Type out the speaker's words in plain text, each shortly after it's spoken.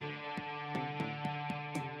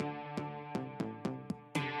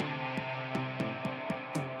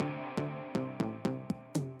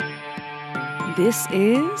This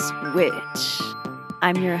is Witch.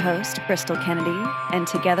 I'm your host, Crystal Kennedy, and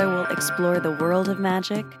together we'll explore the world of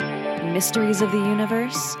magic, mysteries of the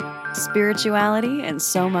universe, spirituality, and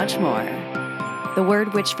so much more. The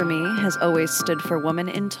word witch for me has always stood for woman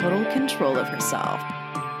in total control of herself.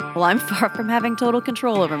 Well, I'm far from having total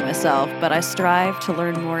control over myself, but I strive to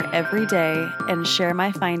learn more every day and share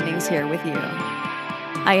my findings here with you.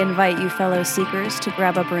 I invite you fellow seekers to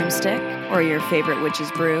grab a broomstick or your favorite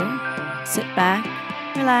witch's brew, sit back,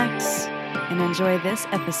 relax, and enjoy this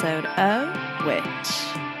episode of Witch.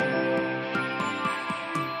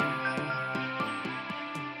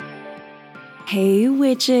 Hey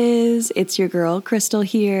witches, it's your girl Crystal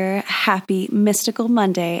here. Happy Mystical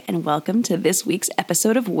Monday and welcome to this week's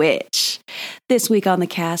episode of Witch. This week on the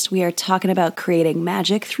cast, we are talking about creating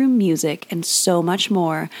magic through music and so much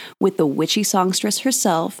more with the witchy songstress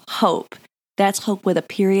herself, Hope. That's Hope with a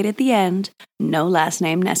period at the end, no last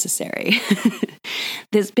name necessary.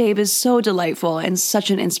 This babe is so delightful and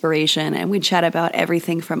such an inspiration, and we chat about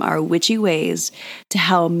everything from our witchy ways to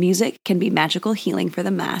how music can be magical healing for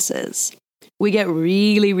the masses. We get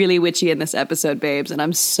really, really witchy in this episode, babes, and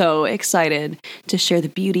I'm so excited to share the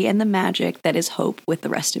beauty and the magic that is Hope with the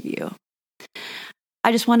rest of you.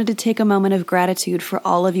 I just wanted to take a moment of gratitude for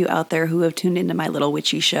all of you out there who have tuned into my little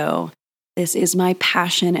witchy show. This is my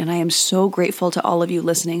passion, and I am so grateful to all of you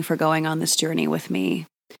listening for going on this journey with me.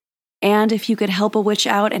 And if you could help a witch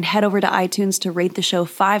out and head over to iTunes to rate the show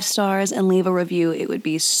 5 stars and leave a review, it would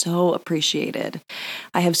be so appreciated.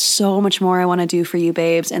 I have so much more I want to do for you,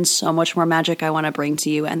 babes, and so much more magic I want to bring to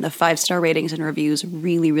you, and the 5-star ratings and reviews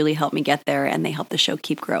really, really help me get there, and they help the show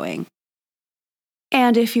keep growing.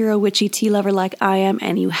 And if you're a witchy tea lover like I am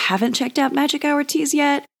and you haven't checked out Magic Hour Teas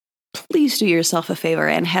yet, please do yourself a favor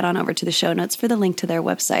and head on over to the show notes for the link to their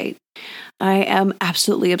website. I am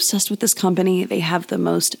absolutely obsessed with this company. They have the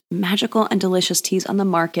most magical and delicious teas on the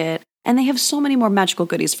market, and they have so many more magical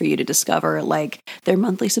goodies for you to discover, like their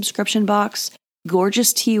monthly subscription box,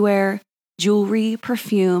 gorgeous teaware, jewelry,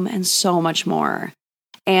 perfume, and so much more.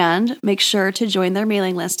 And make sure to join their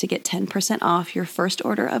mailing list to get 10% off your first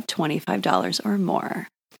order of $25 or more.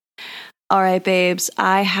 All right, babes,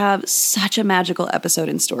 I have such a magical episode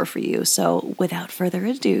in store for you. So without further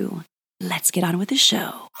ado, let's get on with the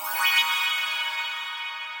show.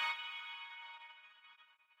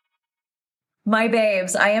 My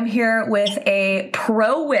babes, I am here with a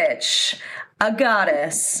pro witch, a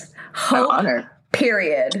goddess, Hope,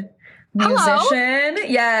 period. Musician, hello.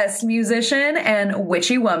 Yes, musician and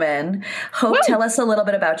witchy woman. Hope, woo. Tell us a little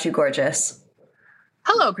bit about you, gorgeous.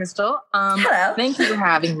 Hello, Crystal. Hello. Thank you for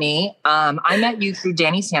having me. I met you through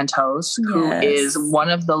Danny Santos, who is one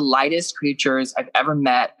of the lightest creatures I've ever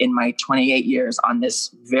met in my 28 years on this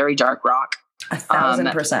very dark rock.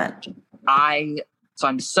 1,000%. So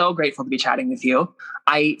I'm so grateful to be chatting with you.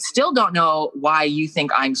 I still don't know why you think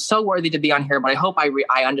I'm so worthy to be on here, but I hope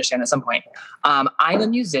I understand at some point. I'm a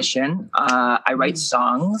musician. I write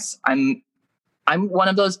songs. I'm one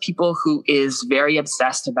of those people who is very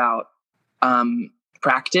obsessed about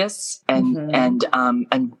practice and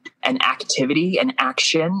activity and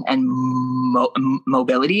action and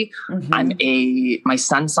mobility. Mm-hmm. My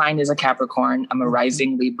sun sign is a Capricorn. I'm a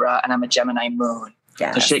rising Libra, and I'm a Gemini moon.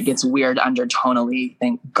 Yes. So shit gets weird undertonally.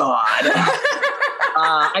 Thank God.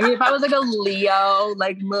 I mean, if I was like a Leo,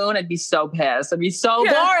 like moon, I'd be so pissed. I'd be so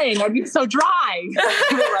boring. I'd be so dry.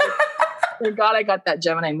 Thank God I got that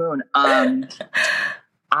Gemini moon. I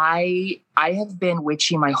have been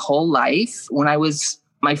witchy my whole life. When I was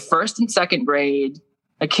my first and second grade,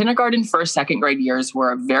 my kindergarten, first, second grade years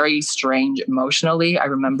were very strange emotionally. I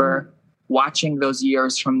remember watching those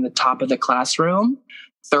years from the top of the classroom.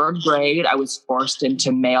 Third grade, I was forced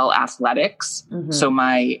into male athletics. Mm-hmm. So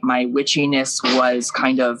my witchiness was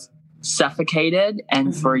kind of suffocated.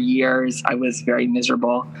 And for years, I was very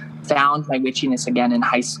miserable. Found my witchiness again in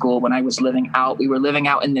high school when I was living out. We were living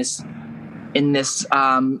out in this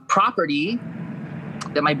property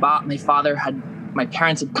that my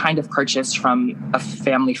parents had kind of purchased from a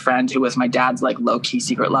family friend who was my dad's like low-key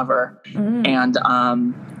secret lover. And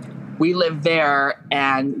we lived there,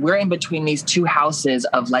 and we're in between these two houses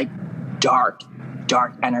of like dark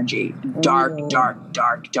energy. Dark.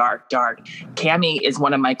 Cammie is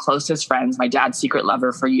one of my closest friends, my dad's secret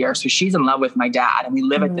lover for years. So she's in love with my dad, and we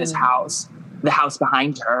live at this house, the house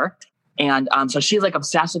behind her. And so she's like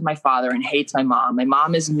obsessed with my father and hates my mom. My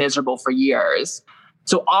mom is miserable for years.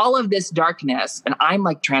 So all of this darkness, and I'm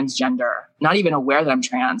like transgender, not even aware that I'm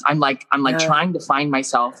trans. I'm like trying to find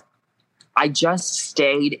myself. I just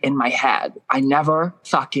stayed in my head. I never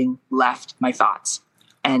fucking left my thoughts.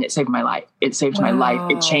 And it saved my life. It saved my life.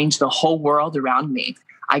 It changed the whole world around me.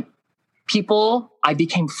 I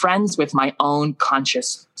became friends with my own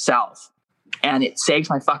conscious self, and it saved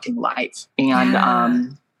my fucking life.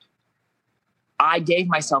 And, I gave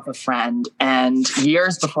myself a friend, and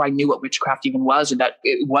years before I knew what witchcraft even was, or that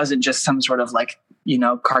it wasn't just some sort of like,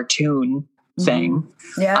 cartoon thing.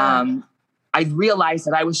 I realized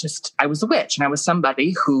that I was a witch, and I was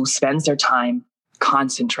somebody who spends their time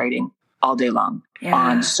concentrating all day long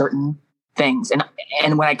on certain things.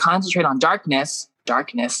 And when I concentrate on darkness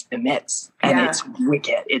emits, and it's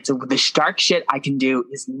wicked. The dark shit I can do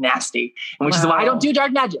is nasty, and which is why I don't do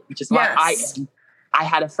dark magic, which is why I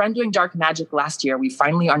had a friend doing dark magic last year. We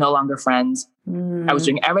finally are no longer friends. I was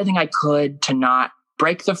doing everything I could to not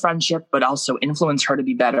break the friendship, but also influence her to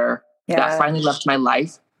be better. That finally left my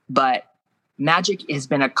life. But magic has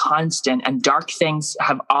been a constant, and dark things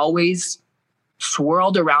have always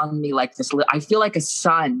swirled around me like this. I feel like a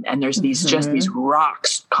sun, and there's these just these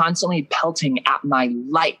rocks constantly pelting at my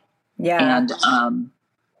light. And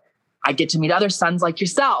I get to meet other suns like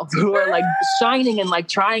yourself who are like shining and like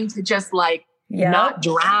trying to just like not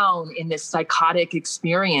drown in this psychotic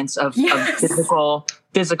experience of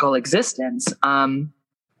physical existence.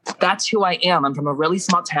 That's who I am. I'm from a really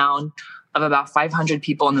small town of about 500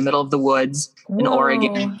 people in the middle of the woods in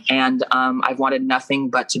Oregon. And I've wanted nothing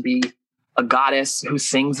but to be a goddess who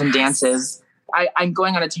sings and dances. I'm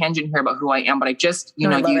going on a tangent here about who I am, but I just,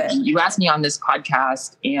 you asked me on this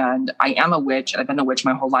podcast, and I am a witch, and I've been a witch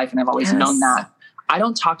my whole life, and I've always known that. I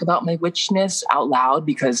don't talk about my witchness out loud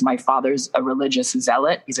because my father's a religious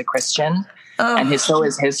zealot. He's a Christian, and so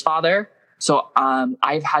is his father. So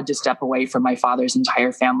I've had to step away from my father's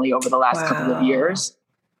entire family over the last couple of years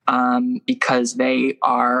because they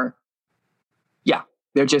are,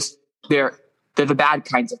 they're the bad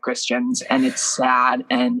kinds of Christians, and it's sad.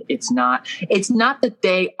 And it's not that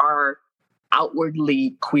they are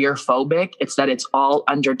outwardly queer phobic. It's that it's all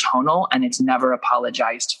undertonal, and it's never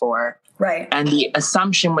apologized for. Right. And the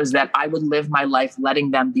assumption was that I would live my life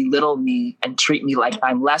letting them belittle me and treat me like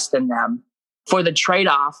I'm less than them for the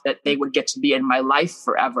trade-off that they would get to be in my life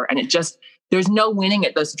forever. And there's no winning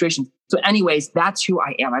at those situations. So anyways, that's who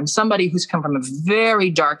I am. I'm somebody who's come from a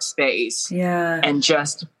very dark space and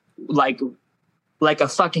just like a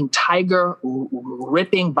fucking tiger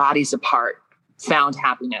ripping bodies apart, found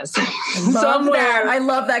happiness somewhere. I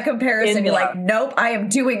love that comparison. You're like, nope, I am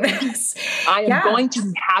doing this. I am going to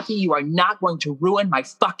be happy. You are not going to ruin my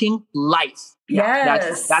fucking life.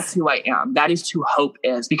 That's who I am. That is who Hope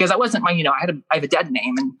is, because I wasn't I have a dead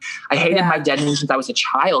name, and I hated my dead name since I was a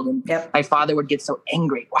child. And my father would get so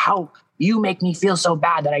angry. Wow, you make me feel so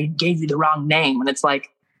bad that I gave you the wrong name. And it's like,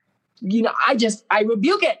 I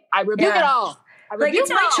rebuke it. I rebuke it all. It's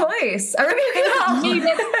my choice. I rebuke it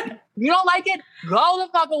all. You don't like it? Go the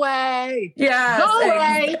fuck away. Yeah. Go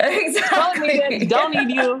away. Exactly. Don't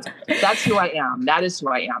need you. That's who I am. That is who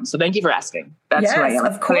I am. So thank you for asking. That's who I am.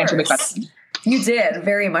 Of course. You did,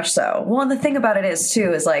 very much so. Well, and the thing about it is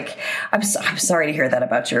too, is like, I'm sorry to hear that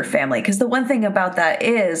about your family. Because the one thing about that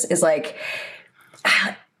is like,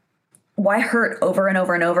 why hurt over and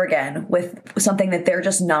over and over again with something that they're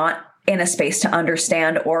just not in a space to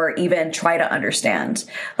understand or even try to understand?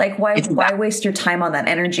 Like, why waste your time on that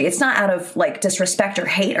energy? It's not out of like disrespect or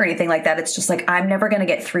hate or anything like that. It's just like, I'm never going to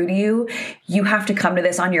get through to you. You have to come to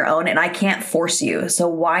this on your own, and I can't force you. So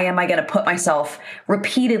why am I going to put myself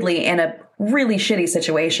repeatedly in a really shitty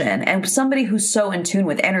situation? And somebody who's so in tune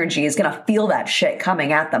with energy is going to feel that shit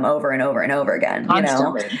coming at them over and over and over again.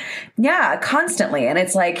 Constantly. Yeah, constantly. And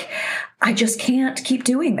it's like, I just can't keep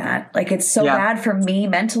doing that. Like, it's so bad for me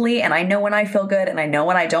mentally. And I know when I feel good, and I know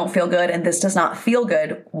when I don't feel good, and this does not feel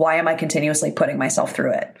good. Why am I continuously putting myself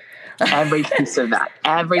through it? Every piece of that,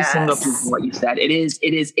 every single piece of what you said.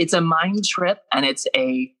 It's a mind trip, and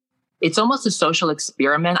it's almost a social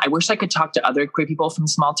experiment. I wish I could talk to other queer people from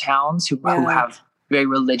small towns who have very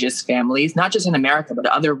religious families, not just in America, but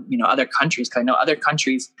other countries. Cause I know other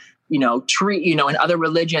countries, and other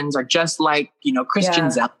religions are just like,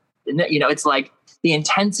 Christians. It's like the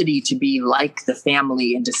intensity to be like the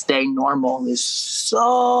family and to stay normal is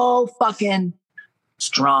so fucking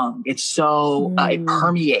strong. It's so, it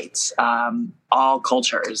permeates, all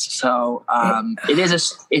cultures. So,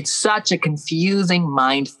 it's such a confusing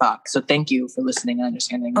mind fuck. So thank you for listening and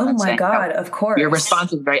understanding. Oh my God. Of course. Your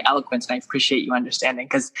response was very eloquent, and I appreciate you understanding,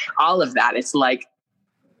 because all of that, it's like,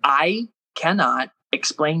 I cannot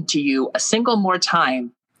explain to you a single more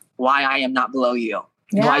time why I am not below you.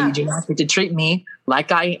 Yeah. Why you do not get to treat me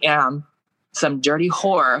like I am some dirty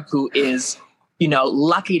whore who is,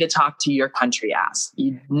 lucky to talk to your country ass.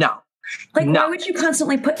 No. Like, No. why would you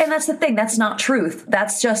constantly and that's the thing, that's not truth.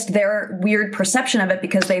 That's just their weird perception of it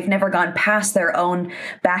because they've never gone past their own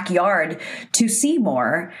backyard to see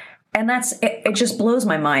more. And it just blows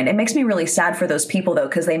my mind. It makes me really sad for those people though,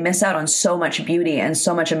 because they miss out on so much beauty and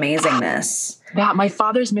so much amazingness. Yeah, my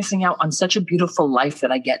father's missing out on such a beautiful life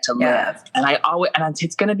that I get to live. And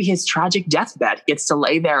it's going to be his tragic deathbed. He gets to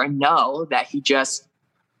lay there and know that he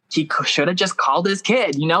should have just called his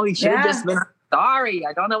kid, you know, he should have just been, sorry,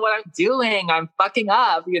 I don't know what I'm doing. I'm fucking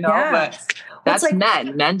up, you know, but that's like,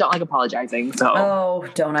 men don't like apologizing. So, oh,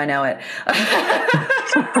 don't I know it?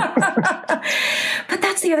 But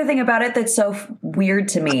that's the other thing about it that's so weird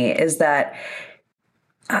to me is that,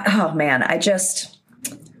 oh man,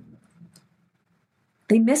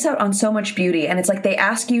 they miss out on so much beauty, and it's like they are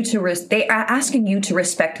asking you to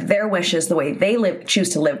respect their wishes the way they choose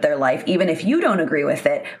to live their life, even if you don't agree with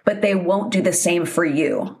it, but they won't do the same for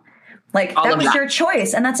you. Like, that was your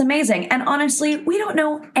choice, and that's amazing. And honestly, we don't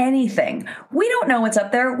know anything. We don't know what's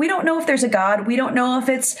up there. We don't know if there's a God. We don't know if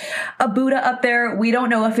it's a Buddha up there. We don't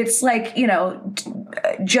know if it's like, you know,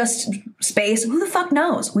 just space. Who the fuck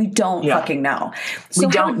knows? We don't fucking know. So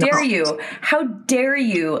how dare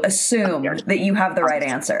you assume that you have the right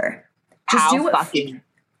answer? Just how do it. Fucking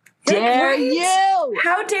dare you?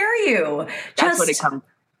 How dare you? That's what it comes.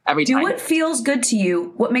 Every time. Do what feels good to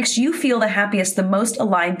you, what makes you feel the happiest, the most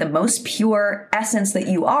aligned, the most pure essence that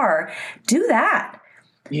you are. Do that.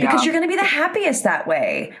 Yeah. Because you're going to be the happiest that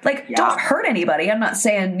way. Like, don't hurt anybody. I'm not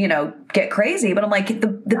saying, you know, get crazy, but I'm like,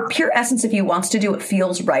 the pure essence of you wants to do what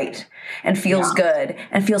feels right and feels good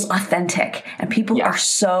and feels authentic. And people are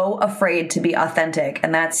so afraid to be authentic.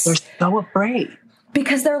 And they're so afraid.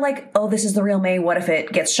 Because they're like, oh, this is the real me. What if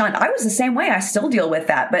it gets shunned? I was the same way. I still deal with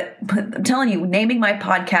that. But I'm telling you, naming my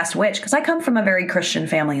podcast Witch, because I come from a very Christian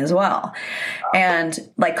family as well. And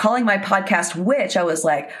like calling my podcast Witch, I was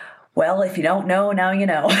like, well, if you don't know, now you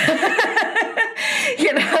know.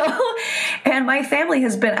 You know? And my family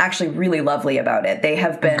has been actually really lovely about it. They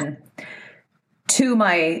have been, to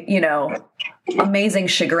my, you know, amazing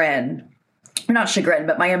chagrin, not chagrin,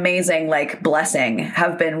 but my amazing like blessing,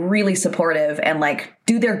 have been really supportive and like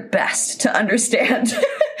do their best to understand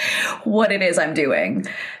what it is I'm doing,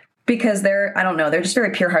 because they're just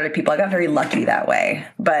very pure-hearted people. I got very lucky that way.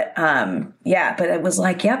 But but it was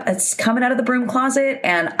like, yep, it's coming out of the broom closet,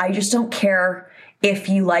 and I just don't care if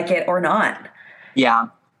you like it or not. Yeah.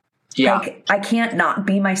 Yeah. Like, I can't not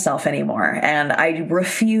be myself anymore, and I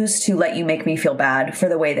refuse to let you make me feel bad for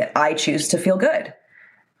the way that I choose to feel good.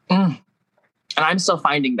 And I'm still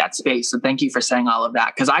finding that space. So thank you for saying all of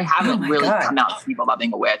that. Because I haven't really come out to people about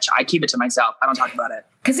being a witch. I keep it to myself. I don't talk about it.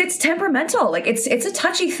 Because it's temperamental. Like, it's a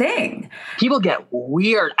touchy thing. People get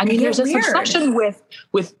weird. I mean, there's this obsession with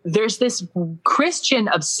there's this Christian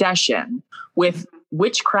obsession with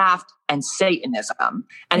witchcraft and Satanism.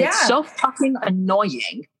 And it's so fucking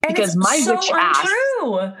annoying. And because my witch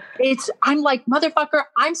ass, I'm like, motherfucker,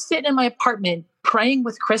 I'm sitting in my apartment praying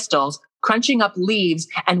with crystals, crunching up leaves,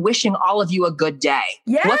 and wishing all of you a good day.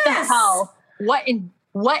 Yes. What the hell?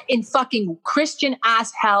 What in fucking Christian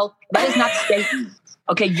ass hell? That is not Satan.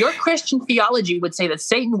 Okay, your Christian theology would say that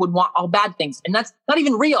Satan would want all bad things, and that's not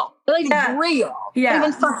even real. That's not even real. Yeah. Not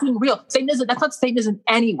even fucking real. Satanism, that's not Satanism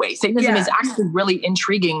anyway. Satanism is actually really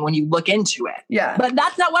intriguing when you look into it. Yeah. But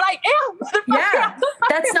that's not what I am. Yeah.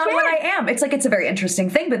 That's not what I am. It's like, it's a very interesting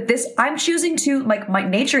thing, but I'm choosing to, like, my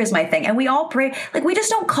nature is my thing. And we all pray, like, we just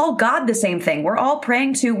don't call God the same thing. We're all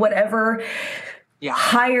praying to whatever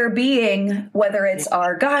higher being, whether it's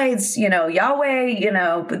our guides, you know, Yahweh, you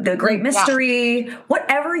know, the great mystery,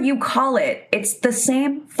 whatever you call it, it's the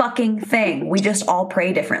same fucking thing. We just all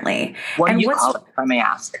pray differently. What do you call it, if I may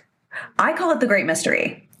ask? I call it the great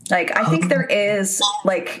mystery. Like, I think there is,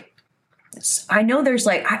 like, I know there's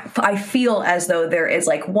like, I feel as though there is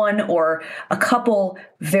like one or a couple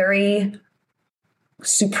very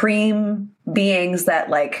supreme beings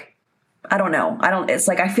that, like, I don't know. It's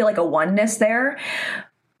like, I feel like a oneness there,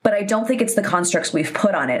 but I don't think it's the constructs we've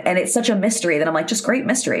put on it. And it's such a mystery that I'm like, just great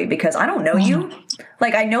mystery, because I don't know you.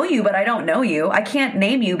 Like, I know you, but I don't know you. I can't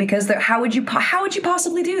name you, because how would you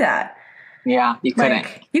possibly do that? Yeah, you couldn't.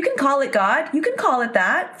 Like, you can call it God. You can call it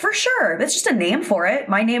that for sure. That's just a name for it.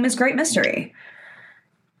 My name is Great Mystery.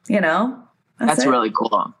 You know? That's really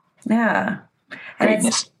cool. Yeah.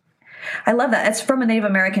 And I love that. It's from a Native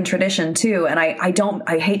American tradition too. And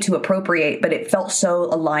I hate to appropriate, but it felt so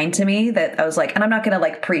aligned to me that I was like, and I'm not going to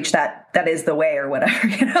like preach that is the way or whatever,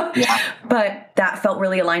 you know, but that felt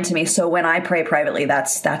really aligned to me. So when I pray privately,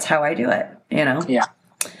 that's how I do it, you know? Yeah.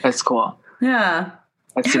 That's cool. Yeah.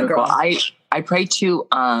 That's super cool. I pray to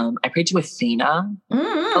Athena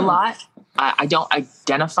a lot. I don't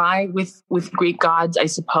identify with Greek gods, I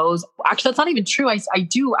suppose. Actually, that's not even true. I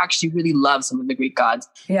do actually really love some of the Greek gods.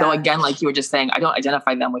 Yeah. Though again, like you were just saying, I don't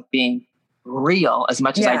identify them with being real as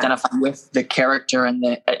much as I identify with the character and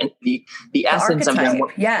the essence of them.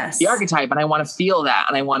 Yes. The archetype. And I want to feel that.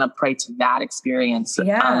 And I want to pray to that experience.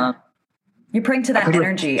 Yeah. You're praying to that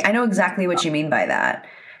energy. I know exactly what you mean by that.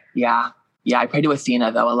 Yeah. Yeah. I pray to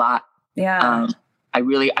Athena though a lot. Yeah.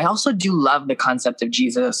 I also do love the concept of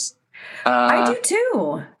Jesus. I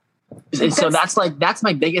do too. So that's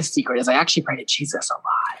my biggest secret is I actually pray to Jesus a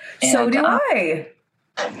lot. And, so do I.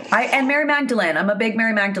 And Mary Magdalene. I'm a big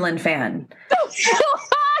Mary Magdalene fan.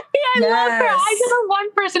 I love her. I did a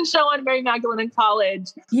one-person show on Mary Magdalene in college.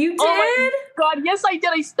 You did? Oh my God. Yes, I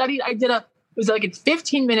did. It was like a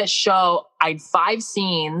 15-minute show. I had 5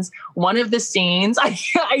 scenes. One of the scenes,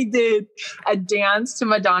 I did a dance to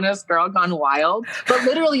Madonna's Girl Gone Wild. But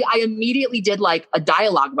literally, I immediately did like a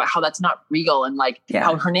dialogue about how that's not real and like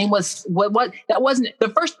how her name was, what that wasn't the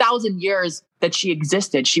first 1,000 years that she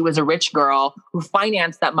existed. She was a rich girl who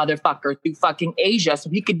financed that motherfucker through fucking Asia so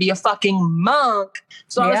he could be a fucking monk.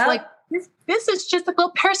 So I was like, this is just a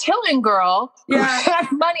little Paris Hilton girl who had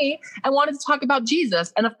money and wanted to talk about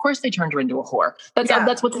Jesus. And of course they turned her into a whore.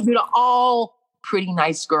 That's what they do to all pretty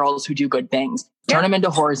nice girls who do good things. Turn them into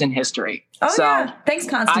whores in history. Oh, so thanks,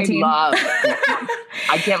 Constantine.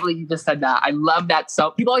 I can't believe you just said that. I love that.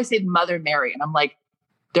 So people always say Mother Mary. And I'm like,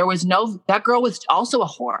 that girl was also a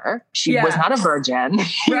whore. She was not a virgin.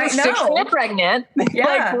 She was 6 months pregnant. Yeah.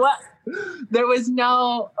 Like what? There was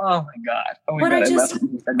no, oh my God.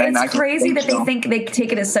 It's crazy that they think they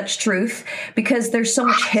take it as such truth because there's so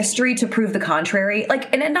much history to prove the contrary.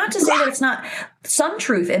 Like, and not to say that it's not some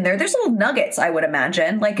truth in there. There's little nuggets, I would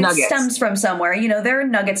imagine. Like it stems from somewhere, there are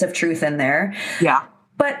nuggets of truth in there. Yeah.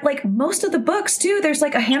 But like most of the books too, there's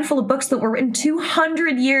like a handful of books that were written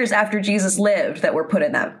 200 years after Jesus lived that were put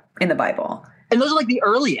in the Bible. And those are like the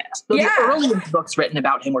earliest. The earliest books written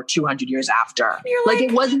about him were 200 years after. Like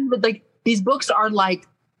it wasn't like these books are like,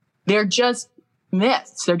 they're just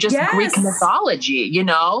myths. They're just Greek mythology,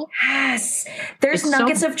 Yes. There's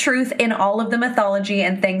nuggets of truth in all of the mythology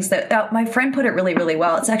and things that my friend put it really, really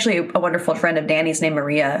well. It's actually a wonderful friend of Danny's named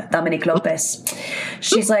Maria Dominique Lopez.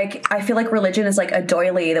 She's like, I feel like religion is like a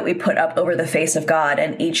doily that we put up over the face of God.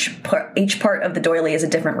 And each part of the doily is a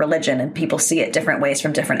different religion and people see it different ways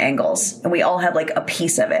from different angles. And we all have like a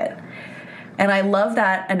piece of it. And I love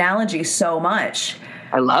that analogy so much.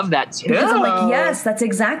 I love that too. Because I'm like, yes, that's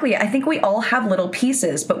exactly it. I think we all have little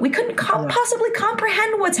pieces, but we couldn't possibly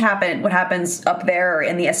comprehend what happens up there or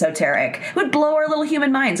in the esoteric. It would blow our little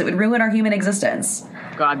human minds. It would ruin our human existence.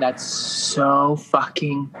 God, that's so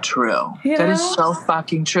fucking true. That is so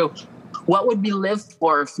fucking true. What would we live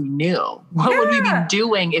for if we knew? What would we be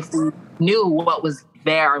doing if we knew what was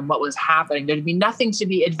there and what was happening? There'd be nothing to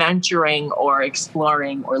be adventuring or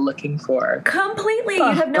exploring or looking for. Completely.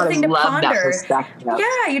 You have nothing to ponder.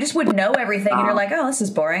 Yeah, you just would know everything and you're like, oh, this is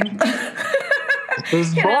boring. This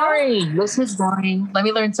is boring. This is boring. Let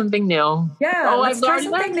me learn something new. Yeah. Oh, I've already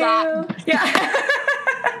learned that.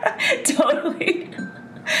 Yeah. Totally.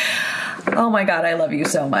 Oh my God, I love you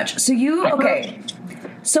so much. So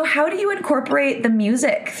So how do you incorporate the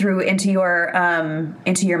music into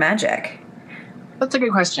your magic? That's a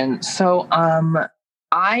good question. So,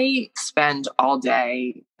 I spend all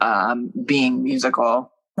day, being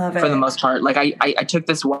musical for the most part. Like I took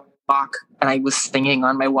this walk and I was singing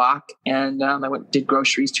on my walk and, I did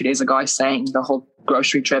groceries 2 days ago. I sang the whole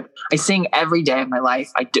grocery trip. I sing every day of my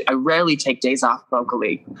life. I rarely take days off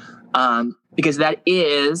vocally, because that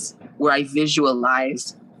is where I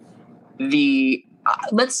visualize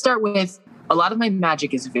let's start with a lot of my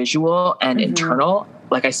magic is visual and internal.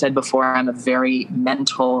 Like I said before, I'm a very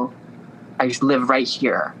mental, I live right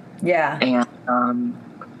here. Yeah. And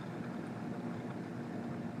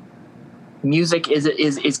music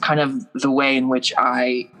is kind of the way in which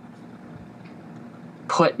I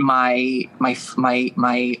put my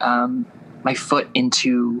foot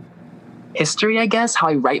into history, I guess, how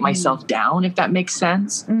I write myself down, if that makes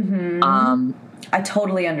sense. Mm-hmm. I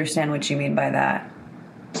totally understand what you mean by that.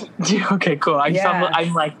 Okay, cool.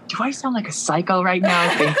 I'm like, do I sound like a psycho right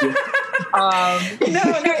now? Thank you. No,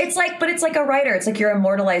 it's like a writer. It's like you're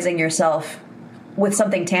immortalizing yourself with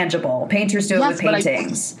something tangible. Painters do it with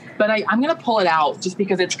paintings. But I'm going to pull it out just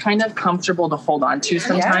because it's kind of comfortable to hold on to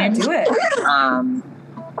sometimes. Yeah, do it.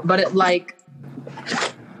 But it like,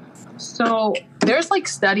 so there's like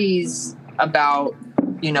studies about,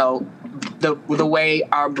 the way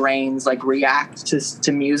our brains like react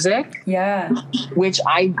to music. Yeah. Which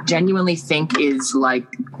I genuinely think is like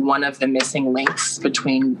one of the missing links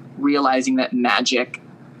between realizing that magic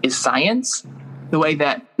is science. The way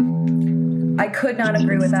that I could not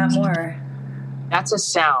agree with that more. that's a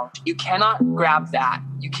sound. You cannot grab that.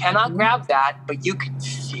 You cannot grab that, but you can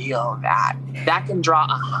feel that. That can draw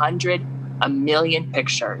 100, 1,000,000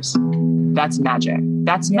 pictures. That's magic.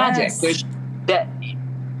 That's magic. There's that.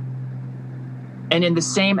 And in the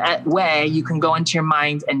same way, you can go into your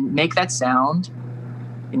mind and make that sound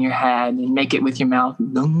in your head and make it with your mouth.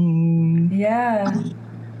 Yeah.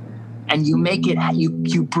 And you make it,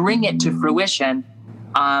 you bring it to fruition.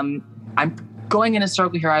 I'm going in a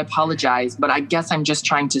circle here. I apologize, but I guess I'm just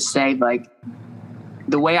trying to say, like,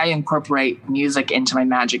 the way I incorporate music into my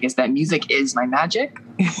magic is that music is my magic.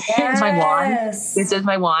 It's my wand. This is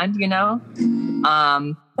my wand, you know?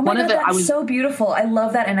 Oh my God, that's so beautiful. I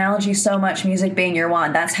love that analogy so much, music being your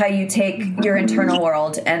wand. That's how you take your internal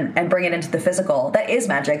world and bring it into the physical. That is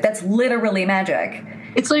magic. That's literally magic.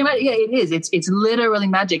 It's like, yeah, it is. It's literally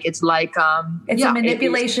magic. It's like, it's a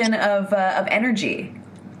manipulation of energy.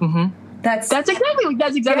 Mm-hmm. That's exactly what I'm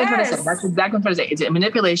trying to say. That's exactly what I'm trying to say. It's a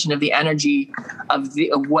manipulation of the energy of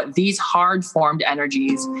what these hard formed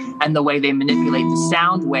energies and the way they manipulate the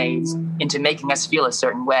sound waves into making us feel a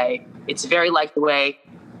certain way. It's very like the way,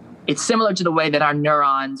 it's similar to the way that our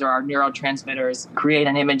neurons or our neurotransmitters create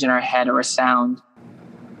an image in our head or a sound.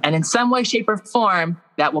 And in some way, shape, or form,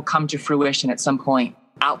 that will come to fruition at some point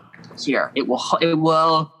out here. It will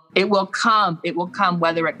come,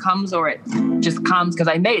 whether it comes or it just comes because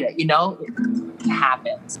I made it, you know, it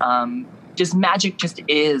happens. Just magic just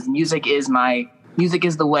is. Music is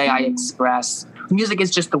the way I express. Music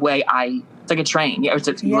is just the way it's like a train. Yeah,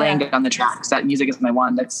 it's laying on the tracks. That music is my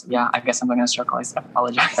wand. I guess I'm going in a circle. I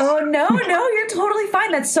apologize. Oh, no, you're totally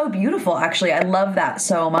fine. That's so beautiful, actually. I love that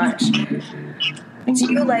so much.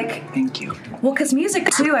 Thank you. Well, because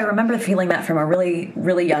music too, I remember feeling that from a really,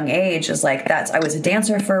 really young age. Is like I was a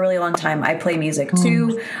dancer for a really long time. I play music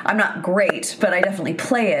too. I'm not great, but I definitely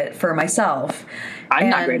play it for myself. I'm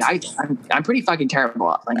not great. I'm pretty fucking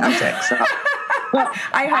terrible at playing music. So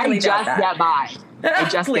I highly doubt that. Get by. I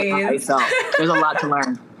just get by. So there's a lot to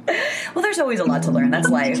learn. Well, there's always a lot to learn. That's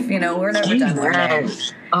life. You know, we're never done learning.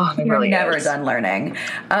 Oh, it really never is. done learning.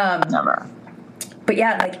 Never. But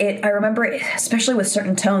yeah, I remember, especially with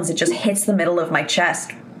certain tones, it just hits the middle of my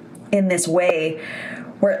chest in this way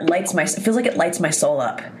where it feels like it lights my soul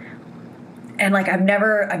up. And I've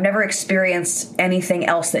never experienced anything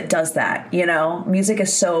else that does that, you know? Music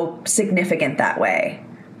is so significant that way.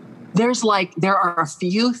 There are a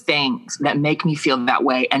few things that make me feel that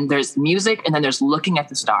way. And there's music and then there's looking at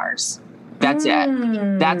the stars. That's it.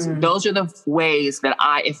 Those are the ways that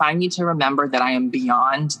if I need to remember that I am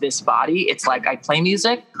beyond this body, it's like I play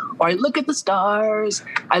music or I look at the stars.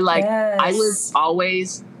 I'm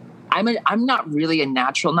not really a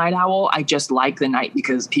natural night owl. I just like the night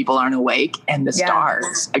because people aren't awake and the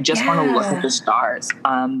stars. I just want to look at the stars.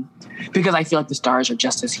 Because I feel like the stars are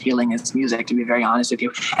just as healing as music, to be very honest with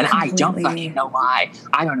you. And completely. I don't fucking know why.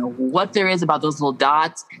 I don't know what there is about those little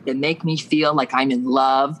dots that make me feel like I'm in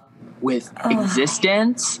love with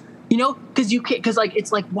existence, you know, because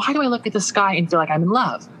it's like, why do I look at the sky and feel like I'm in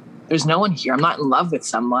love? There's no one here. I'm not in love with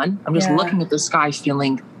someone. I'm just looking at the sky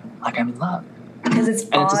feeling like I'm in love. Because it's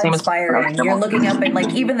awe-inspiring. You're looking up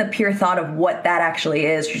and even the pure thought of what that actually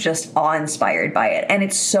is, you're just awe-inspired by it. And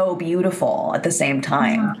it's so beautiful at the same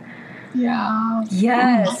time. Yeah.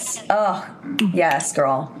 Yes. Oh, yes,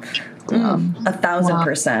 girl.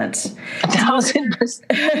 1,000%.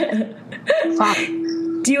 1,000%.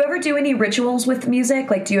 Do you ever do any rituals with music?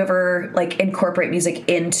 Do you ever incorporate music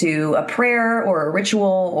into a prayer or a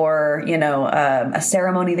ritual or, you know, a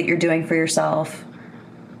ceremony that you're doing for yourself?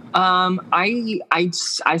 I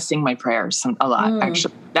sing my prayers a lot.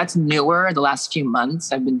 Actually, that's newer. The last few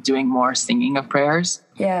months, I've been doing more singing of prayers.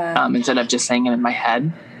 Yeah. Instead of just saying it in my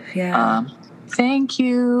head. Yeah. Thank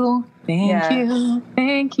you. Thank you.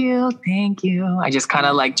 Thank you. Thank you. I just kind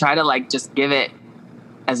of try to just give it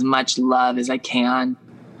as much love as I can.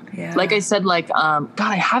 Yeah. Like I said, God,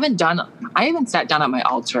 I haven't sat down at my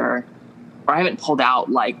altar or I haven't pulled out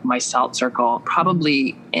my salt circle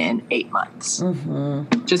probably in 8 months.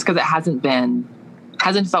 Mm-hmm. Just because it hasn't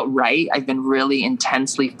felt right. I've been really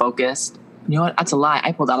intensely focused. You know what? That's a lie.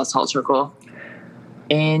 I pulled out a salt circle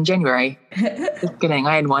in January. Just kidding.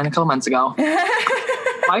 I had one a couple months ago.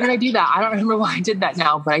 Why did I do that? I don't remember why I did that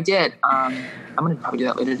now, but I did. I'm going to probably do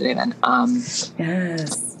that later today then.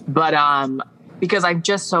 Yes. But because I'm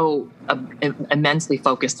just so immensely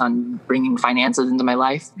focused on bringing finances into my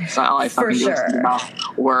life. So all I fucking do is think about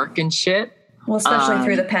work and shit. Well, especially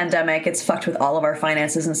through the pandemic, it's fucked with all of our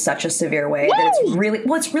finances in such a severe way that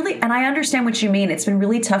it's really, and I understand what you mean. It's been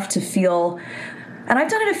really tough to feel And I've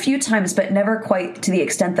done it a few times, but never quite to the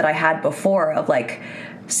extent that I had before of like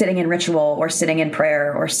sitting in ritual or sitting in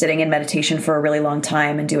prayer or sitting in meditation for a really long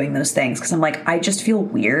time and doing those things. Cause I'm like, I just feel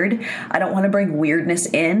weird. I don't want to bring weirdness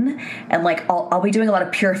in. And like, I'll be doing a lot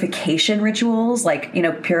of purification rituals, like, you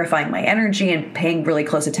know, purifying my energy and paying really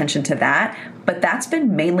close attention to that. But that's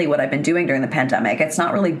been mainly what I've been doing during the pandemic. It's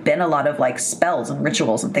not really been a lot of like spells and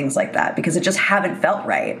rituals and things like that because it just haven't felt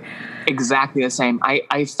right. Exactly the same.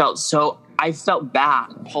 I felt bad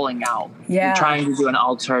pulling out, trying to do an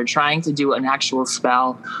altar, trying to do an actual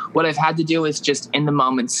spell. What I've had to do is just in the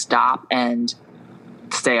moment stop and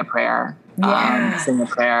say a prayer, sing a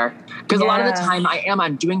prayer. Because a lot of the time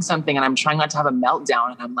I'm doing something and I'm trying not to have a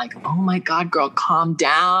meltdown. And I'm like, oh my God, girl, calm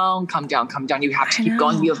down. You have to keep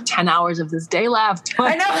going. You have 10 hours of this day left.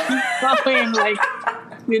 I know. Keep going. Like,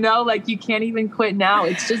 you know, like you can't even quit now.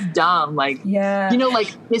 It's just dumb. Like, you know,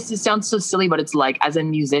 like this sounds so silly, but it's like as a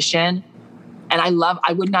musician, and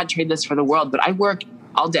I would not trade this for the world, but I work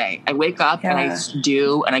all day. I wake up and I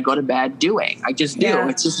do, and I go to bed doing. I just do.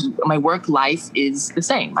 It's just my work life is the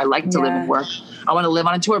same. I like to live and work. I want to live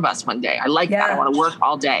on a tour bus one day. I like that. I want to work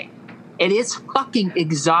all day. It is fucking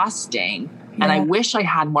exhausting. And I wish I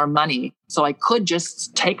had more money so I could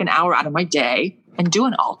just take an hour out of my day and do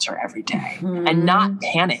an altar every day and not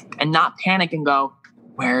panic and go,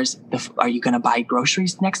 are you going to buy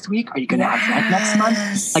groceries next week? Are you going to have rent next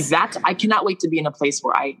month? Like that. I cannot wait to be in a place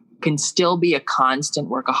where I can still be a constant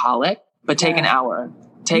workaholic, but take an hour,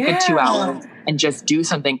 take a 2 hour and just do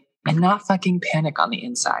something and not fucking panic on the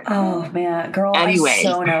inside. Oh man, girl. Anyway. I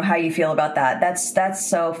so know how you feel about that. That's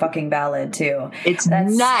so fucking valid too. It's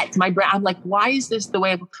nuts. My brain, I'm like, why is this the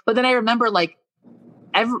way? But then I remember like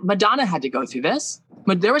Madonna had to go through this.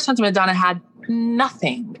 But there were times when Madonna had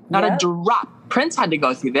nothing, not a drop. Prince had to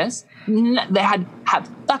go through this. They had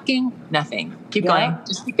fucking nothing. Keep going.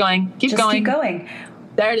 Just keep going. Keep going.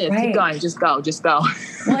 There it is. Right. Keep going. Just go.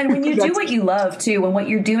 Well, and when you do what you love too, when what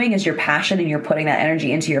you're doing is your passion and you're putting that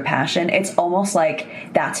energy into your passion, it's almost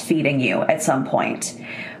like that's feeding you at some point.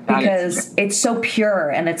 Because it's so pure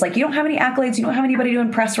and it's like you don't have any accolades, you don't have anybody to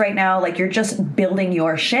impress right now, like you're just building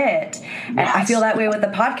your shit. And I feel that way with the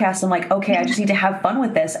podcast. I'm like, okay, I just need to have fun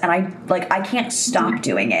with this, and I can't stop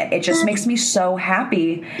doing it. It just makes me so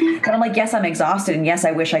happy that I'm like, yes, I'm exhausted, and yes,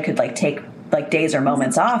 I wish I could like take like days or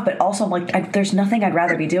moments off, but also I'm like, there's nothing I'd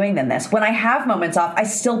rather be doing than this. When I have moments off, I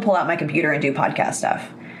still pull out my computer and do podcast stuff.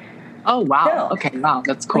 Oh, wow. Still. Okay. Wow.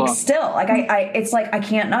 That's cool. Like still, like it's like, I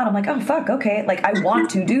can't not. I'm like, oh, fuck. Okay. Like I want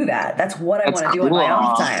to do that. That's what I want to do in my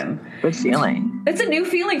off time. Good feeling. It's a new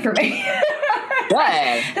feeling for me. Good.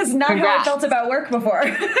 That's not how I felt about work before.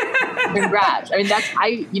 Congrats.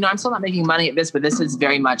 I mean, I'm still not making money at this, but this is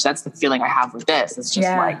very much, that's the feeling I have with this. It's just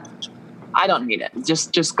like, I don't need it.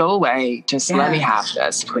 Just go away. Just let me have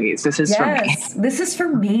this, please. This is for me. This is for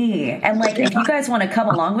me. And like, if you guys want to come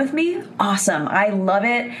along with me, awesome. I love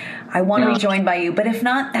it. I want to be joined by you. But if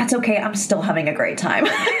not, that's okay. I'm still having a great time.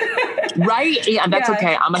 Right? Yeah, that's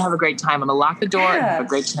okay. I'm going to have a great time. I'm going to lock the door and have a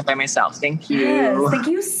great time by myself. Thank you. Yes, thank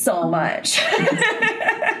you so much.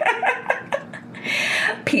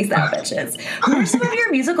 Peace out, bitches. Who are some of your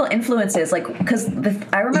musical influences? Like, because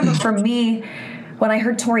I remember for me, when I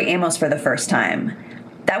heard Tori Amos for the first time,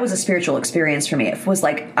 that was a spiritual experience for me. It was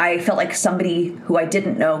like, I felt like somebody who I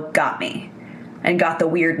didn't know got me and got the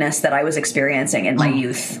weirdness that I was experiencing in my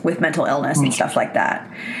youth with mental illness and stuff like that.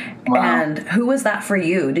 Wow. And who was that for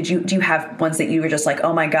you? Do you have ones that you were just like,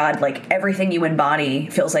 oh my God, like everything you embody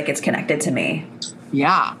feels like it's connected to me?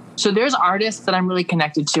 Yeah. So there's artists that I'm really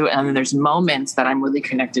connected to, and then there's moments that I'm really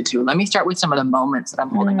connected to. Let me start with some of the moments that I'm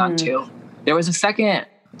holding on to. There was a second,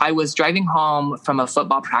 I was driving home from a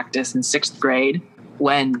football practice in 6th grade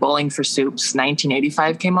when Bowling for Soup's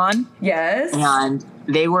 1985 came on. Yes. And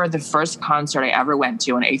they were the first concert I ever went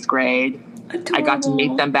to in 8th grade. Adorable. I got to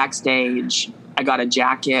meet them backstage. I got a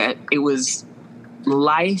jacket. It was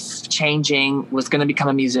life-changing, was going to become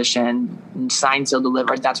a musician, and signed, sealed,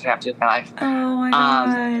 delivered. That's what I have to do with my life. Oh my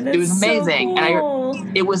God. It was amazing. So cool.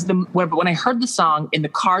 And it was when I heard the song in the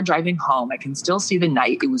car driving home, I can still see the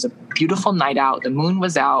night. It was a beautiful night out. The moon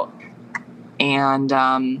was out. And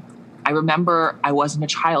I remember I wasn't a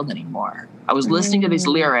child anymore. I was listening to these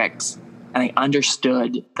lyrics and I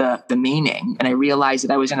understood the meaning. And I realized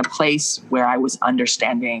that I was in a place where I was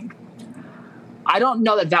understanding. I don't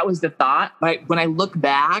know that was the thought, but when I look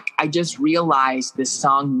back, I just realized this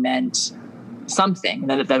song meant something. And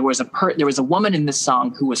that there was a woman in this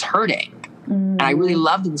song who was hurting. And I really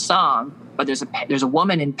loved the song, but there's a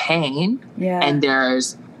woman in pain, and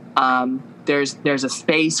there's a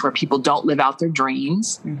space where people don't live out their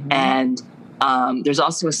dreams, and there's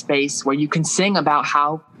also a space where you can sing about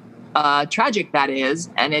how tragic that is,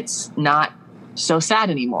 and it's not so sad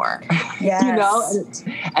anymore. Yes. You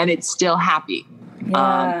know, and it's still happy.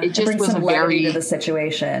 Yeah. It just brings was some a levity very to the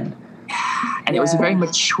situation. and it was a very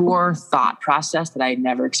mature thought process that I had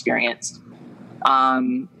never experienced.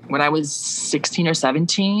 When I was 16 or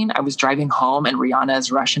 17, I was driving home and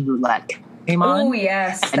Rihanna's Russian Roulette came on. Oh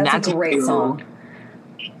yes, and that's a great song.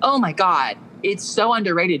 Oh my God. It's so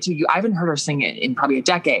underrated too. I haven't heard her sing it in probably a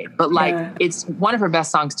decade, but it's one of her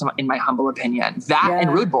best songs in my humble opinion. That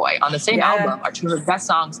and Rude Boy on the same album are two of her best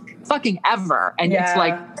songs fucking ever. And it's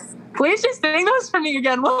like, please just sing those for me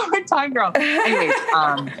again one more time, girl. Anyways,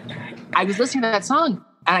 I was listening to that song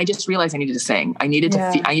and I just realized I needed to sing. I needed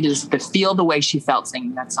to feel the way she felt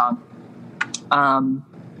singing that song.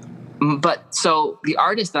 But so the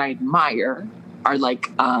artists that I admire are like,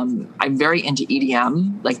 I'm very into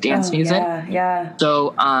EDM, like dance music. Yeah.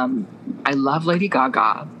 So I love Lady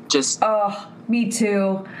Gaga. Me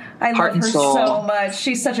too. I love her so much.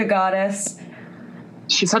 She's such a goddess.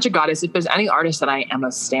 She's such a goddess. If there's any artist that I am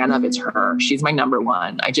a stan of, it's her. She's my number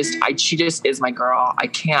one. She just is my girl. I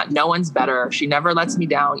can't, no one's better. She never lets me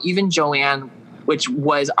down. Even Joanne, which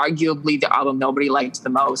was arguably the album nobody liked the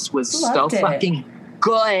most, was fucking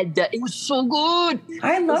good. It was so good.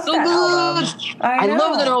 I love that album. I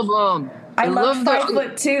love that album. I love 5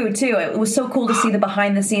 Foot 2 too. It was so cool to see the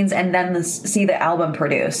behind the scenes and then see the album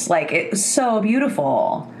produced. Like, it was so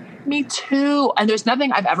beautiful. Me too. And there's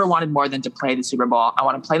nothing I've ever wanted more than to play the Super Bowl. I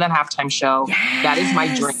want to play that halftime show. Yes. That is my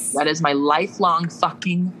dream. That is my lifelong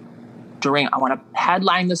fucking dream. I want to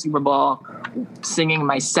headline the Super Bowl singing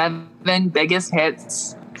my 7 biggest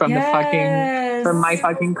hits from my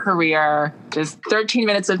fucking career. Just 13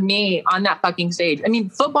 minutes of me on that fucking stage. I mean,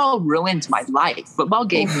 football ruined my life. Football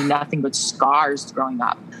gave me nothing but scars growing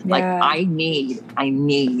up. Like, I need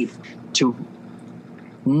to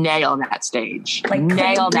nail that stage. Like,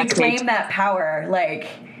 reclaim that power. Like,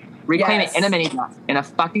 reclaim it in a mini dress, in a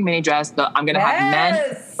fucking mini dress. I'm going to have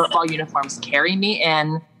men football uniforms carry me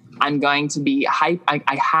in. I'm going to be hype. I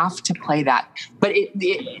have to play that. But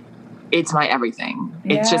it's my everything.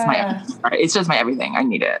 It's just my everything. I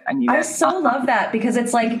need it. I so love that, because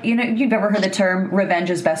it's like, you know, you've ever heard the term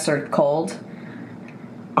revenge is best served cold?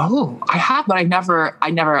 Oh, I have, but I never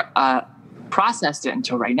processed it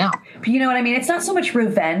until right now. You know what I mean? It's not so much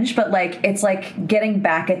revenge, but like, it's like getting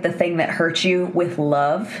back at the thing that hurt you with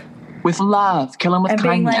love. With love, kill him with kindness.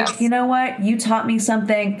 And being like, you know what? You taught me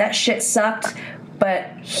something. That shit sucked, but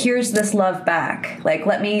here's this love back. Like,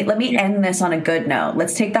 let me end this on a good note.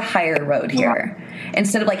 Let's take the higher road here.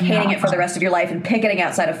 Instead of like hating it for the rest of your life and picketing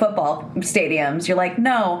outside of football stadiums, you're like,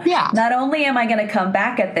 no, not only am I going to come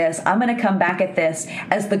back at this, I'm going to come back at this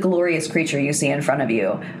as the glorious creature you see in front of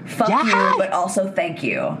you. Fuck you, but also thank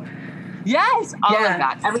you. Yes, all of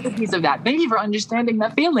that. Every piece of that. Thank you for understanding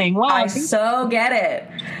that feeling. Wow, I so get it.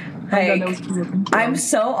 Like, I'm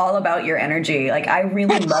so all about your energy. Like, I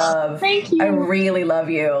really love, Thank you. I really love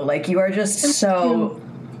you. Like, you are just so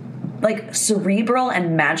like cerebral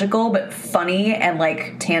and magical, but funny and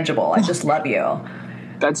like tangible. I just love you.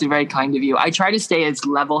 That's very kind of you. I try to stay as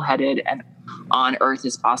level-headed and on earth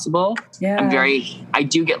as possible. Yeah. I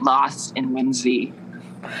do get lost in whimsy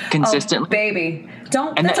consistently. Oh, baby.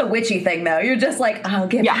 That's a witchy thing though. You're just like, I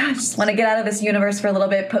just want to get out of this universe for a little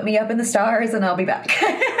bit, put me up in the stars and I'll be back.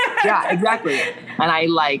 Yeah, exactly. And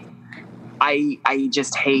I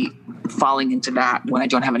just hate falling into that when I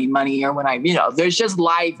don't have any money or when there's just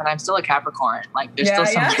life and I'm still a Capricorn. Like, there's still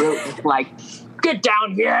some root that's like, get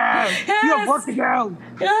down here. Yes. You have work to do.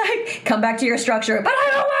 Come back to your structure, but I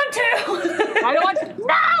don't want to. I don't want to.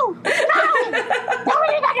 No.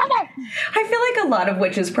 I feel like a lot of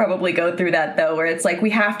witches probably go through that though, where it's like we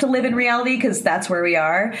have to live in reality because that's where we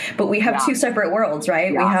are, but we have two separate worlds,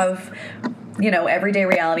 right? Yeah. We have everyday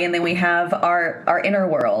reality, and then we have our inner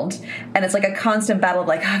world, and it's like a constant battle of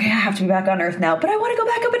like, okay, I have to be back on Earth now, but I want to go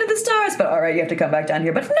back up into the stars, but all right, you have to come back down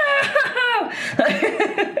here, but no.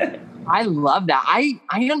 I love that. I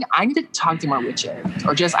need to talk to more witches,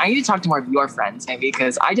 or just I need to talk to more of your friends, maybe,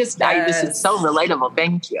 because this is so relatable.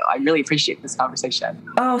 Thank you. I really appreciate this conversation.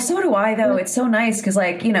 Oh, so do I though. It's so nice because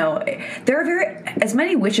there are as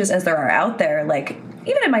many witches as there are out there. Like,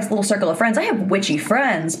 even in my little circle of friends, I have witchy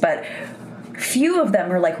friends, but few of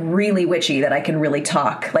them are like really witchy that I can really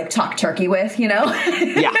talk turkey with, Yeah.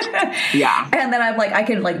 And then I'm like, I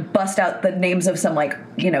can like bust out the names of some like,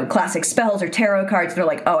 classic spells or tarot cards. They're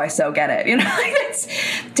like, oh, I so get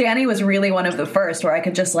it. Danny was really one of the first where I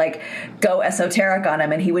could just like go esoteric on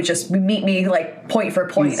him and he would just meet me like point for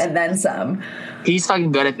point and then some. He's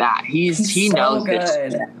fucking good at that. He so knows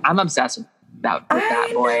good. I'm obsessed with that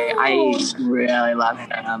boy. I really love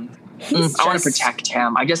him. I want to protect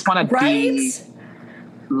him. I just want to be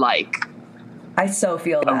like, I so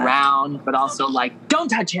feel that. Around, but also like, don't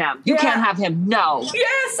touch him. You can't have him. No.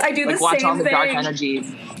 Yes, I do the same thing. Watch all the dark energies.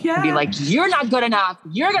 Yeah. And be like, you're not good enough.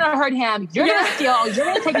 You're going to hurt him. You're going to steal. You're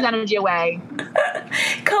going to take his energy away.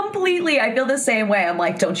 Completely. I feel the same way. I'm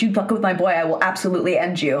like, don't you fuck with my boy. I will absolutely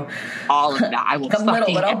end you. All of that. I will I'm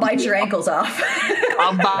little, but I'll bite your ankles off.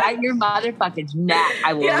 I'll bite your motherfucking neck.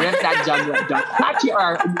 I will rip that jugular. Don't touch it,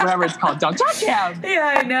 or whatever it's called. Don't touch him.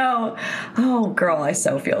 Yeah, I know. Oh, girl, I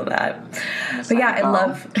so feel that. But yeah, I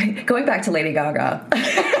love going back to Lady Gaga.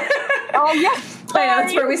 Oh, yes. I know,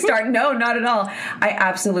 that's where we start. No, not at all. I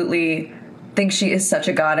absolutely think she is such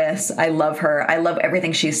a goddess. I love her. I love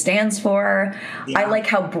everything she stands for. Yeah. I like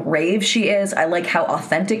how brave she is. I like how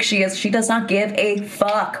authentic she is. She does not give a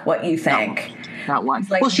fuck what you think. No, not one.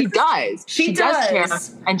 Like, well, she does. She does care,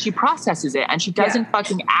 and she processes it, and she doesn't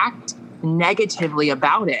fucking act negatively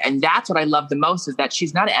about it. And that's what I love the most, is that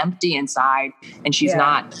she's not empty inside, and she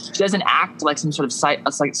doesn't act like some sort of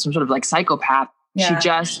psychopath.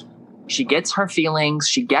 Yeah. She gets her feelings,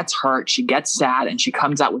 she gets hurt, she gets sad, and she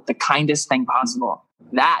comes out with the kindest thing possible.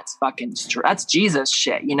 That's that's Jesus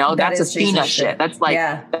shit, you know? That's Athena shit. That's like,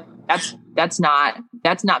 that's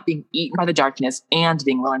not being eaten by the darkness and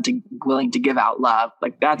being willing to give out love.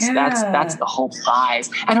 Like that's the whole prize.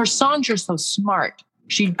 And her songs are so smart.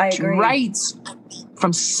 She writes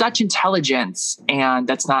from such intelligence, and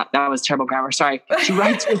that was terrible grammar. Sorry. She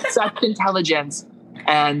writes with such intelligence,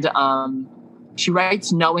 and, she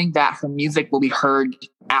writes knowing that her music will be heard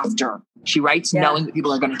after. She writes knowing that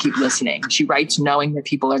people are going to keep listening. She writes knowing that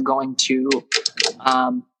people are going to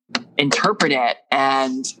interpret it.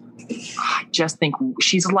 And I just think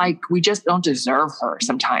she's like, we just don't deserve her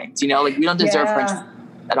sometimes, you know, like we don't deserve her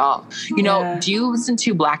at all. You know, do you listen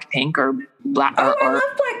to Blackpink or I love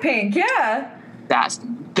Blackpink. Yeah. That's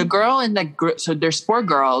the girl in the group. So there's 4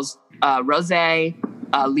 girls, Rosé,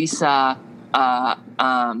 Lisa,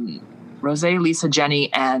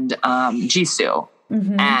 Jenny, and Jisoo.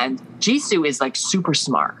 Mm-hmm. And Jisoo is like super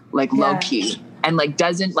smart, like low key, and like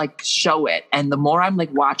doesn't like show it. And the more I'm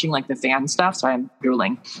like watching like the fan stuff, sorry, I'm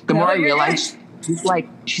drooling. The more I realize she's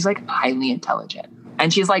like highly intelligent,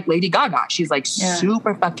 and she's like Lady Gaga. She's like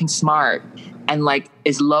super fucking smart, and like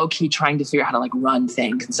is low key trying to figure out how to like run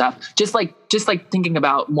things and stuff. Just like thinking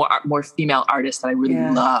about more female artists that I really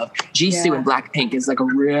love. Jisoo and Blackpink is like a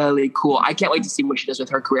really cool. I can't wait to see what she does with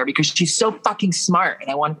her career, because she's so fucking smart.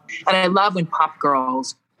 And I love when pop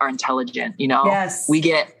girls are intelligent. You know, we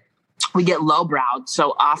get lowbrowed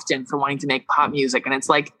so often for wanting to make pop music, and it's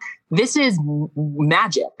like, this is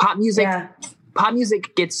magic. Pop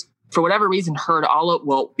music gets, for whatever reason, heard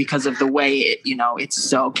because of the way it, you know, it's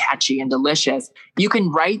so catchy and delicious. You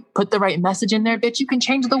can put the right message in there, bitch. You can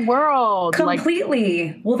change the world. Completely.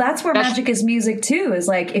 Like, well, that's where magic is music too, is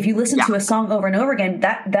like, if you listen to a song over and over again,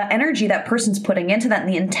 that energy that person's putting into that and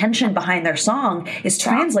the intention behind their song is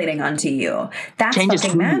translating onto you. That's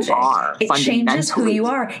fucking magic. It changes who you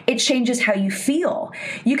are. It changes how you feel.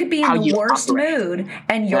 You could be in the worst mood,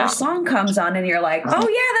 and your song comes on and you're like, oh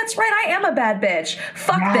yeah, that's right. I am a bad bitch.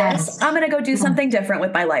 Fuck this. I'm going to go do something different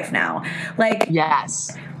with my life now. Like,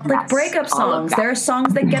 like breakup songs. There are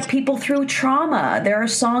songs that get people through trauma. There are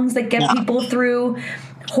songs that get people through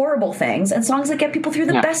horrible things, and songs that get people through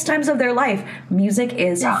the best times of their life. Music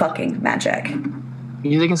is fucking magic.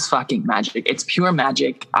 Music is fucking magic. It's pure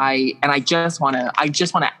magic. I just want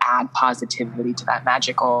to add positivity to that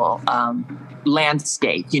magical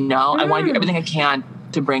landscape, you know? I want to do everything I can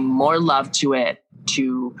to bring more love to it,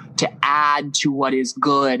 to add to what is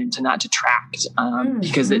good and to not detract,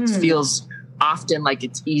 because it feels often like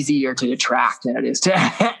it's easier to detract than it is to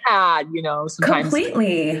add, you know.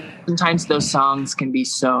 Sometimes those songs can be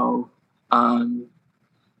so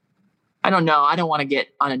I don't know, I don't want to get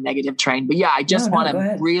on a negative train, but I just want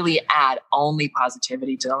to really add only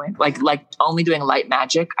positivity to the like only doing light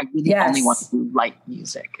magic. I really only want to do light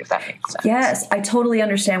music, if that makes sense. Yes, I totally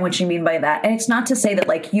understand what you mean by that. And it's not to say that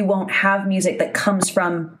like you won't have music that comes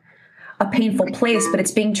from a painful place, but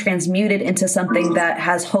it's being transmuted into something that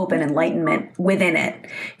has hope and enlightenment within it,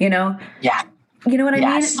 you know? Yeah. You know what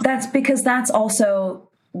I mean? That's because that's also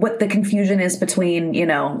what the confusion is between, you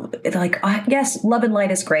know, like, yes, love and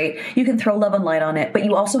light is great. You can throw love and light on it, but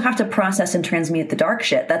you also have to process and transmute the dark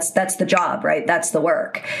shit. That's the job, right? That's the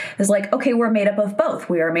work. It's like, okay, we're made up of both.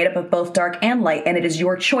 We are made up of both dark and light, and it is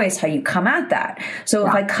your choice how you come at that. So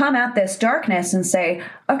if I come at this darkness and say,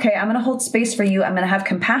 okay, I'm going to hold space for you, I'm going to have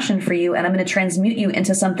compassion for you, and I'm going to transmute you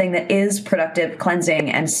into something that is productive, cleansing,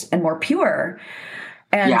 and more pure,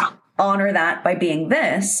 and honor that by being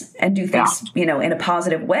this and do things, you know, in a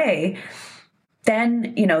positive way,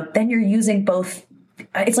 then you're using both.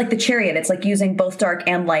 It's like the chariot. It's like using both dark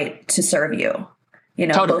and light to serve you,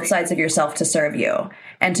 Totally. Both sides of yourself to serve you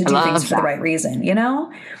and to do things for the right reason,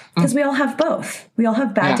 because we all have both. We all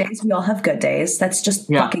have bad days. We all have good days. That's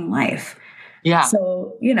just fucking life. Yeah.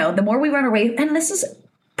 So, the more we run away, and this is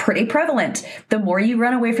pretty prevalent, the more you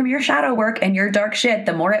run away from your shadow work and your dark shit,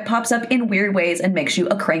 the more it pops up in weird ways and makes you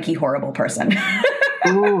a cranky, horrible person.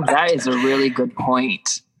 Ooh, that is a really good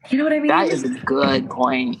point. You know what I mean? That is a good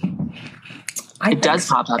point. It does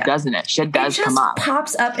pop up, doesn't it? Shit does come up. It just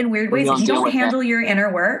pops up in weird ways. If you don't handle your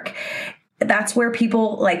inner work, that's where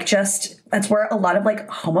people that's where a lot of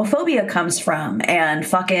homophobia comes from, and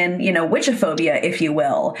fucking, witchophobia, if you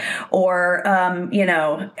will, or,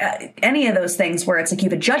 any of those things where it's like you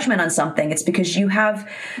have a judgment on something. It's because you have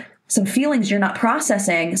some feelings you're not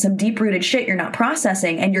processing, some deep rooted shit you're not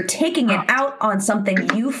processing, and you're taking it out on something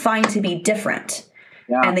you find to be different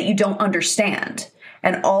and that you don't understand.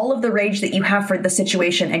 And all of the rage that you have for the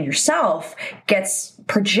situation and yourself gets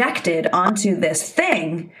projected onto this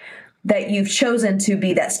thing that you've chosen to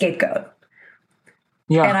be that scapegoat.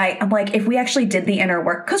 Yeah. And I'm like, if we actually did the inner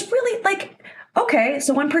work, because really, okay,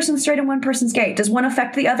 so one person's straight and one person's gay. Does one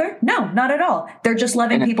affect the other? No, not at all. They're just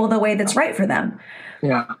loving people the way that's right for them.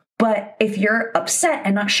 Yeah. But if you're upset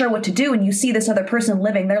and not sure what to do, and you see this other person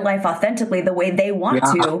living their life authentically the way they want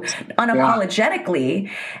to,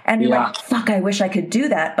 unapologetically, and you're like, fuck, I wish I could do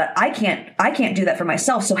that, but I can't do that for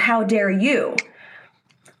myself. So how dare you?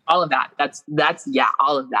 All of that. That's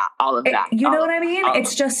all of that. You know what I mean?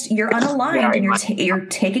 It's just, you're unaligned and you're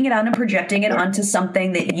taking it out and projecting it onto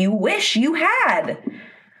something that you wish you had.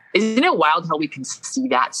 Isn't it wild how we can see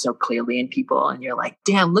that so clearly in people? And you're like,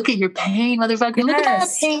 damn, look at your pain, motherfucker. Yes. Look at that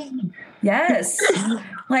pain. Yes.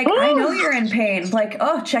 I know you're in pain.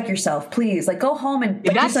 Check yourself, please. Go home and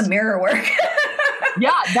do some mirror work.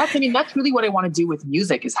 That's really what I want to do with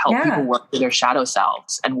music, is help people work through their shadow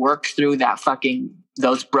selves and work through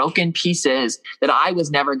those broken pieces that I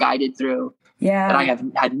was never guided through. Yeah.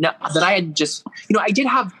 That I had just, I did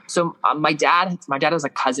have, my dad has a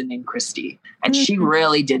cousin named Christy, and she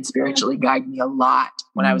really did spiritually guide me a lot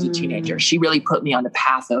when I was a teenager. She really put me on the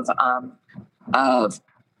path of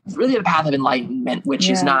enlightenment,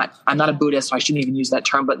 which is I'm not a Buddhist, so I shouldn't even use that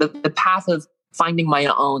term, but the path of finding my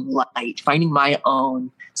own light, finding my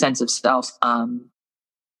own sense of self.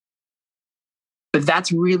 But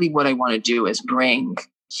that's really what I want to do, is bring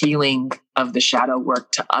healing of the shadow work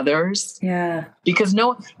to others. Yeah. Because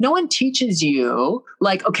no one teaches you,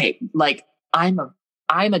 I'm a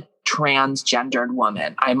transgendered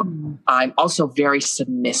woman. I'm also very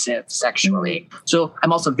submissive sexually. So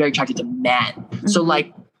I'm also very attracted to men. So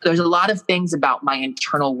there's a lot of things about my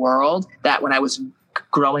internal world that when I was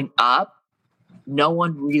growing up, no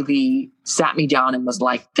one really sat me down and was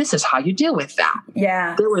like, this is how you deal with that.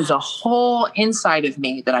 Yeah. There was a whole inside of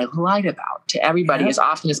me that I lied about to everybody as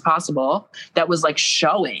often as possible, that was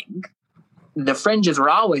showing. The fringes were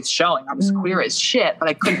always showing. I was queer as shit, but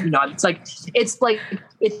I couldn't, it's like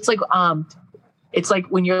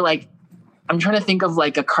when you're I'm trying to think of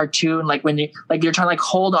a cartoon, when you're trying to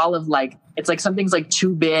hold all of it's something's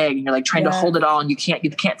too big and you're trying to hold it all and you can't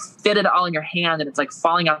fit it all in your hand and it's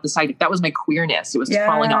falling out the side. That was my queerness. It was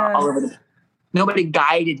falling out all over nobody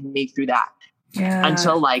guided me through that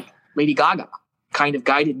until Lady Gaga kind of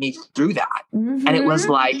guided me through that. And it was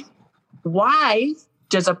why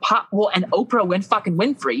does and Oprah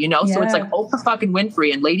Winfrey, so it's Oprah fucking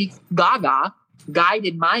Winfrey and Lady Gaga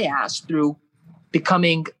guided my ass through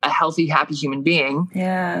becoming a healthy, happy human being.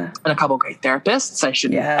 Yeah. And a couple of great therapists. I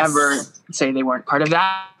shouldn't ever say they weren't part of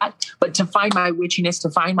that. But to find my witchiness, to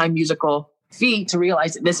find my musical feet, to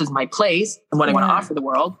realize that this is my place and what I want to offer the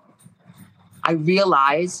world, I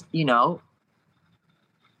realize, I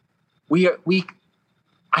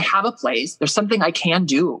have a place. There's something I can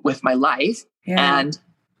do with my life. Yeah. And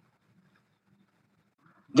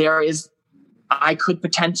I could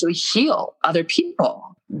potentially heal other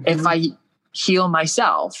people if I heal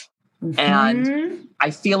myself. And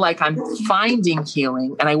I feel like I'm finding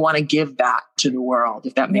healing and I want to give that to the world,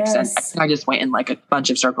 if that makes sense. I think I just went in a bunch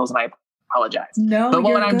of circles and I apologize. No, but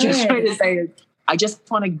what I'm just trying to say is I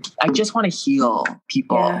just want to heal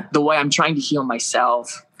people the way I'm trying to heal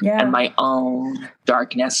myself and my own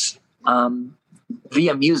darkness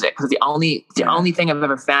via music. Because the only thing I've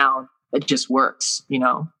ever found that just works,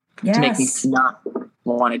 to make me not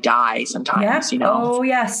want to die sometimes, Oh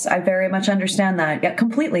yes, I very much understand that. Yeah,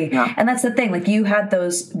 completely. Yeah. And that's the thing. You had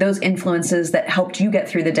those influences that helped you get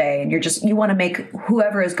through the day, and you want to make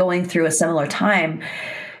whoever is going through a similar time,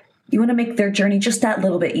 you want to make their journey just that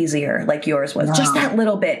little bit easier, like yours was. Just that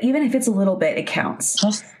little bit. Even if it's a little bit, it counts.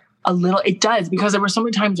 A little, it does, because there were so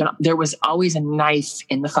many times when there was always a knife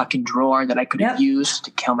in the fucking drawer that I could have used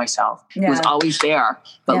to kill myself. It was always there.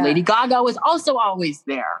 But Lady Gaga was also always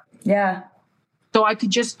there. Yeah. So I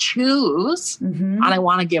could just choose. And I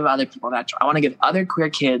want to give other people that. I want to give other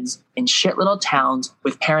queer kids in shit little towns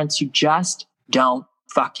with parents who just don't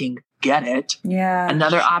fucking get it. Yeah.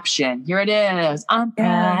 Another option. Here it is. You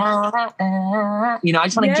know, I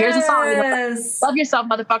just want to gear this on. Love yourself,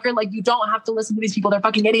 motherfucker. Like, you don't have to listen to these people. They're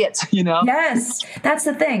fucking idiots, you know? Yes. That's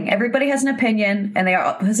the thing. Everybody has an opinion, and they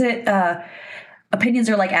are, opinions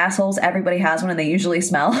are like assholes. Everybody has one, and they usually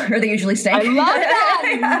smell or they usually stink. I love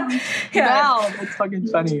that. Wow, that's fucking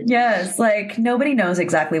funny. Yes, like nobody knows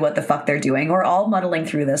exactly what the fuck they're doing. We're all muddling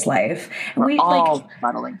through this life. And we're all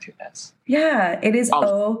muddling through this. Yeah, it is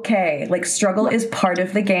okay. Like, struggle is part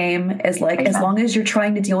of the game. As long as you're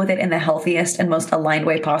trying to deal with it in the healthiest and most aligned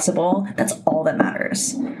way possible, that's all that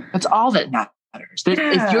matters. That's all that matters.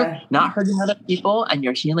 If you're not hurting other people and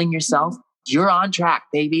you're healing yourself, you're on track,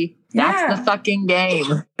 baby. That's the fucking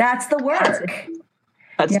game. That's the work.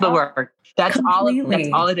 That's the work. That's all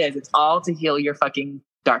it is. It's all to heal your fucking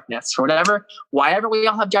darkness or whatever. Why ever we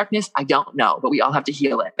all have darkness, I don't know, but we all have to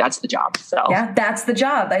heal it. That's the job. So yeah, that's the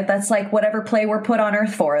job. That's like whatever play we're put on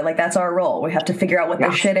earth for. Like, that's our role. We have to figure out what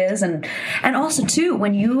this shit is. And also too,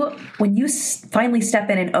 when you finally step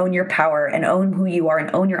in and own your power and own who you are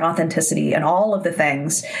and own your authenticity and all of the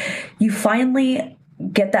things, you finally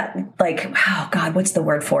get that, like, oh God, what's the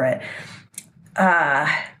word for it?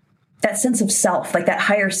 That sense of self, like that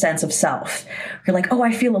higher sense of self. You're like, oh,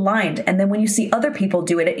 I feel aligned. And then when you see other people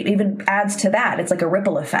do it, it even adds to that. It's like a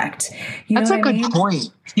ripple effect. That's a good point.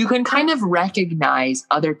 You can kind of recognize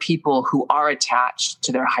other people who are attached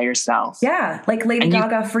to their higher self. Yeah, like Lady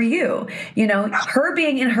Gaga for you. You know, her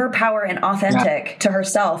being in her power and authentic to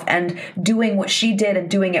herself and doing what she did and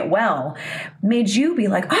doing it well made you be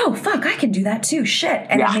like, oh, fuck, I can do that too. Shit.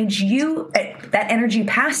 And it made you, that energy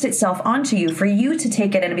passed itself onto you for you to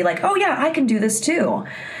take it and be like, oh, yeah, I can do this too.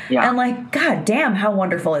 Yeah. And like, God damn, how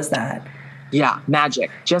wonderful is that? Yeah, magic.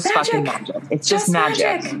 Fucking magic. It's just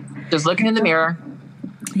magic. Just looking in the mirror.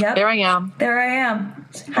 Yep. There I am.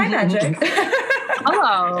 Hi, Magic.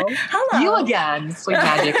 Hello. You again, sweet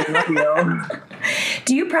Magic. I love you.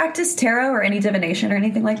 Do you practice tarot or any divination or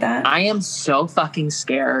anything like that? I am so fucking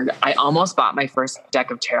scared. I almost bought my first deck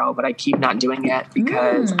of tarot, but I keep not doing it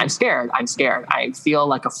because I'm scared. I feel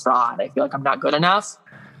like a fraud. I feel like I'm not good enough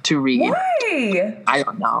to read. Why? I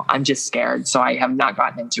don't know. I'm just scared. So I have not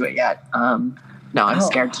gotten into it yet. No, I'm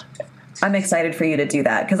scared. I'm excited for you to do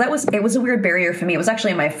that because it was a weird barrier for me. It was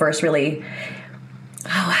actually my first really,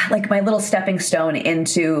 like my little stepping stone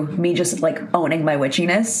into me just like owning my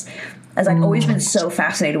witchiness, as I've always been so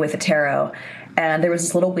fascinated with the tarot. And there was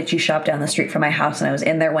this little witchy shop down the street from my house, and I was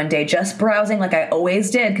in there one day just browsing like I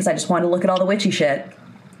always did because I just wanted to look at all the witchy shit.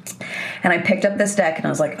 And I picked up this deck and I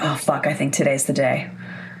was like, oh fuck, I think today's the day.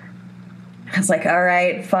 I was like, all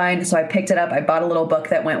right, fine. So I picked it up. I bought a little book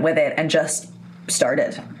that went with it and just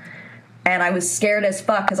started. And I was scared as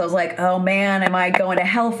fuck because I was like, oh man, am I going to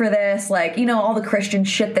hell for this? Like, you know, all the Christian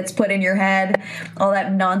shit that's put in your head, all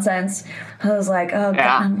that nonsense. I was like, oh God.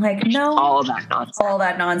 I'm like, no. All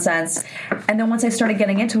that nonsense. And then once I started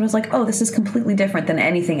getting into it, I was like, oh, this is completely different than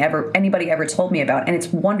anybody ever told me about. And it's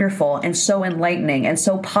wonderful and so enlightening and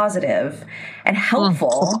so positive and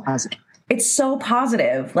helpful. It's so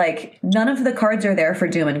positive. Like, none of the cards are there for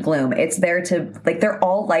doom and gloom. It's there to, like, they're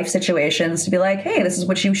all life situations to be like, hey, this is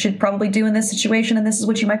what you should probably do in this situation, and this is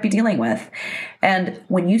what you might be dealing with. And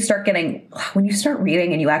when you start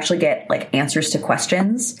reading and you actually get, like, answers to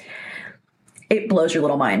questions, it blows your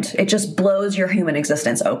little mind. It just blows your human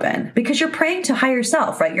existence open because you're praying to higher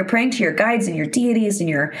self, right? You're praying to your guides and your deities and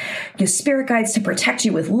your spirit guides to protect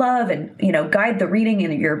you with love and, you know, guide the reading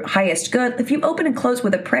in your highest good. If you open and close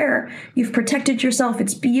with a prayer, you've protected yourself.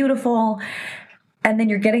 It's beautiful. And then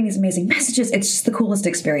you're getting these amazing messages. It's just the coolest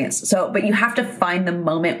experience. But you have to find the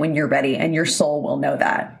moment when you're ready, and your soul will know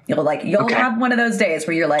that. You'll have one of those days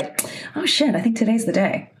where you're like, oh shit, I think today's the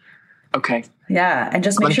day. Okay. Yeah, and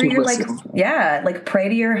just make sure you're pray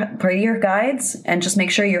to your guides, and just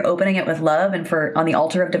make sure you're opening it with love and on the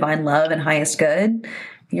altar of divine love and highest good.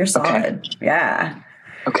 You're solid. Okay. Yeah.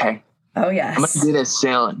 Okay. Oh yes. I'm gonna do this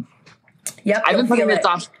soon. Yep. I've been putting this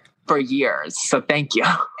off for years, so thank you.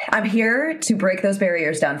 I'm here to break those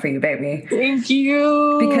barriers down for you, baby. Thank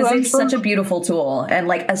you. Because it's such a beautiful tool, and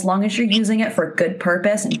like as long as you're using it for good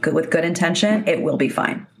purpose and with good intention, it will be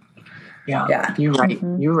fine. Yeah. You're right.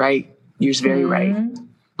 Mm-hmm. You're right. You're very right.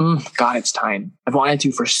 God, it's time. I've wanted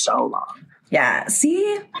to for so long. Yeah.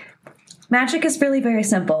 See, magic is really very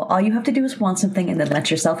simple. All you have to do is want something and then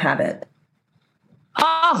let yourself have it.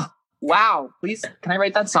 Oh, Wow. Please, can I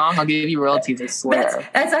write that song? I'll give you royalties, I swear.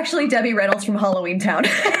 That's actually Debbie Reynolds from Halloween Town.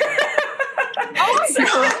 Oh my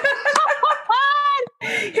God.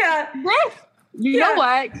 Yeah. You know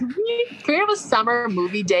what? Can we have a summer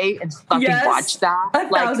movie date and fucking watch that?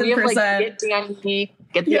 1,000%. Can we have, get Danny,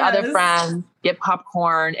 get the other friends, get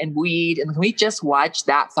popcorn and weed, and can we just watch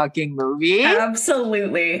that fucking movie?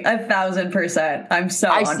 Absolutely. 1,000%. I'm so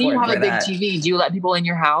on board. I see you have a big that. TV. Do you let people in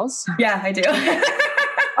your house? Yeah, I do.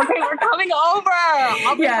 Okay, we're coming over.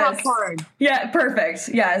 I'll bring popcorn. Yeah, perfect.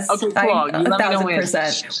 Yes. Okay, cool.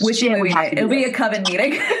 1,000%. Witchy movie night. It'll be a coven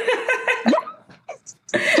meeting.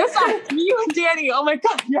 Just like you and Danny. Oh my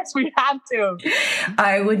God. Yes, we have to.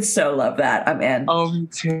 I would so love that. I'm in. Oh, me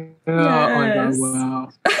too. Yes. Oh my God. Wow.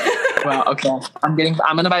 Wow. Okay. I'm going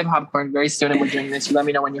to buy popcorn very soon and we're doing this. You let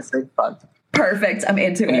me know when you're free. Perfect. I'm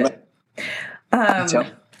into it.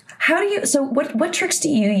 How do you, so what tricks do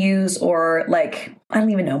you use, or like, I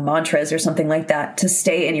don't even know, mantras or something like that to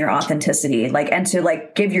stay in your authenticity, like, and to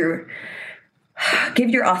like give your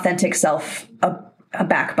authentic self a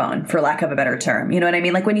backbone, for lack of a better term. You know what I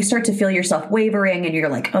mean? Like when you start to feel yourself wavering and you're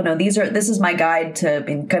like, oh no, this is my guide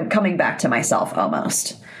to coming back to myself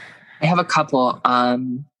almost. I have a couple. Let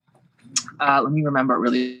me remember it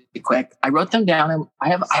really quick. I wrote them down and I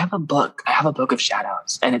have a book. I have a book of shout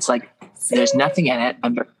outs and it's like, there's nothing in it.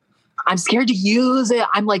 I'm scared to use it.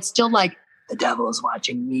 I'm like, still like, the devil is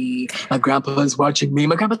watching me. My grandpa is watching me.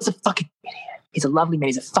 My grandpa's a fucking idiot. He's a lovely man.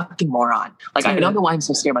 He's a fucking moron. Like, dude. I don't know why I'm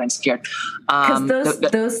so scared, but I'm scared. Because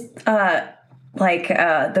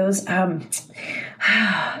those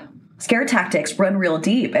scare tactics run real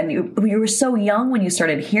deep, and you were so young when you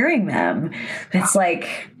started hearing them. It's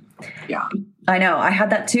like, yeah, I know. I had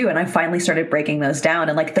that too, and I finally started breaking those down.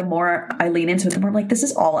 And like, the more I lean into it, the more I'm like, this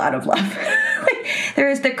is all out of love. Like,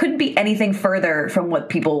 there couldn't be anything further from what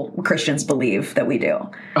Christians believe that we do.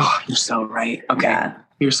 Oh, you're so right. Okay, yeah.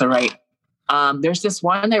 You're so right. There's this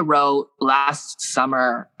one I wrote last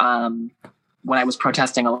summer when I was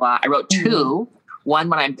protesting a lot. I wrote two. One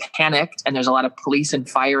when I'm panicked and there's a lot of police and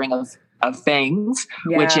firing of things,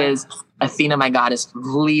 which is, Athena, my goddess,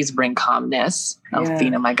 please bring calmness.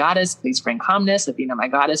 Athena, my goddess, please bring calmness. Athena, my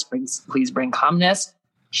goddess, please bring calmness.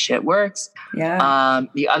 Shit works. Yeah.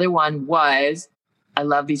 The other one was, I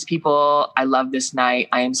love these people. I love this night.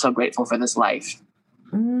 I am so grateful for this life.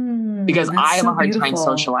 Because I have a hard time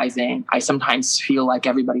socializing. I sometimes feel like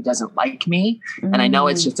everybody doesn't like me. And I know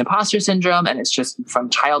it's just imposter syndrome and it's just from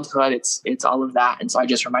childhood. It's all of that. And so I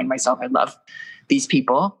just remind myself, I love these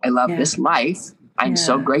people. I love this life. I'm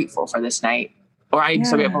so grateful for this night. Or I'm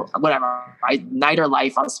so grateful, whatever. Night or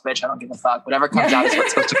life, I'll switch. I don't give a fuck. Whatever comes out is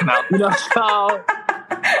what's supposed to come out. You know? So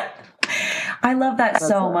I love that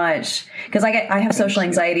so much, because I have social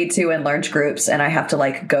anxiety too in large groups, and I have to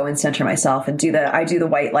like go and center myself and I do the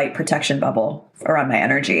white light protection bubble around my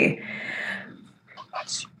energy.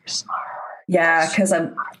 That's super smart. Yeah, because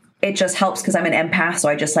it just helps because I'm an empath, so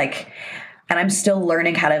I just like, and I'm still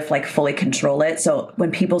learning how to like fully control it. So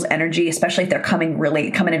when people's energy, especially if they're coming in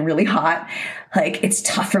really hot, like it's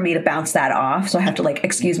tough for me to bounce that off. So I have to like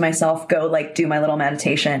excuse myself, go like do my little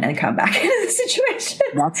meditation and come back into the situation.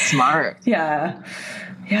 That's smart. Yeah.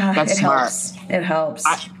 Yeah. That's smart. It helps.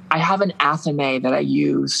 I have an athame that I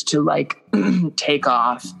use to like take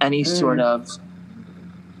off any sort of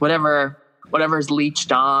whatever is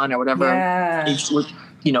leached on or whatever.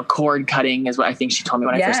 Cord cutting is what I think she told me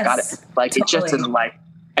when I first got it. Like it just isn't like,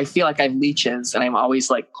 I feel like I have leeches and I'm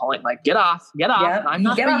always like calling like, get off. Yep. I'm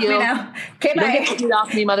not get for off you. Me now. Okay, you don't get to get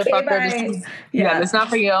off me, motherfucker. It's not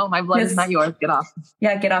for you. My blood is not yours. Get off.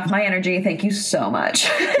 Yeah, get off my energy. Thank you so much.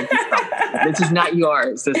 This is not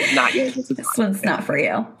yours. This is not yours. This one's not for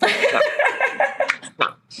you.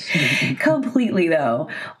 No. Completely though.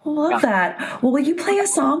 Love that. Well, will you play a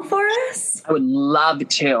song for us? I would love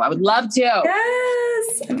to.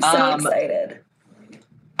 Yes. I'm so excited.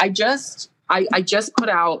 I just put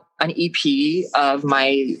out an EP of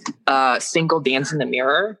my single Dance in the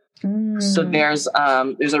Mirror. So there's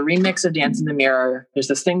a remix of Dance in the Mirror. There's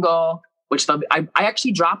a single, which I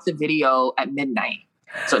actually dropped the video at midnight.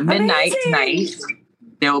 So at midnight tonight,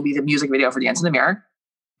 there will be the music video for Dance in the Mirror.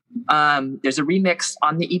 There's a remix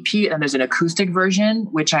on the EP and there's an acoustic version,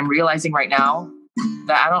 which I'm realizing right now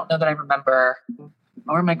that I don't know that I remember.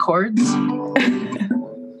 What were my chords?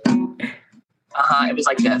 It was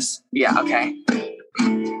like this. Yeah, okay.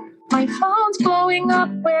 My phone's blowing up,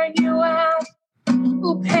 where you at?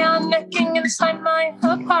 Ooh, panicking inside my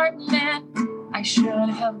apartment. I should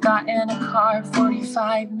have gotten a car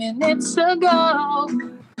 45 minutes ago.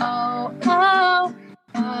 Oh,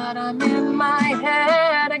 but I'm in my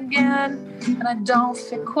head again. and I don't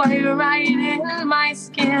fit quite right in my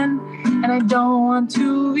skin, and I don't want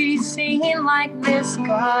to be seen like this.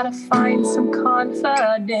 Gotta find some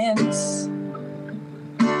confidence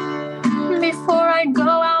before I go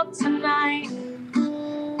out tonight.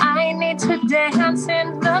 I need to dance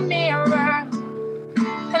in the mirror,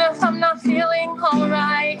 and if I'm not feeling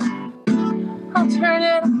alright, I'll turn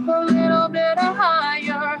it up a little bit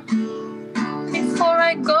higher before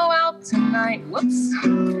I go out tonight. Whoops.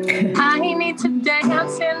 I need to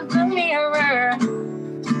dance in the mirror,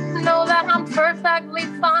 know that I'm perfectly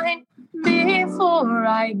fine before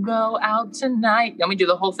I go out tonight. You want me to do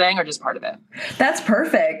the whole thing or just part of it? That's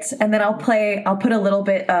perfect. And then I'll put a little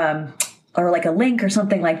bit, or like a link or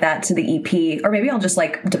something like that to the EP, or maybe I'll just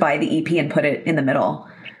like buy the EP and put it in the middle.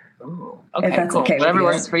 Ooh, okay, if that's cool. okay. Whatever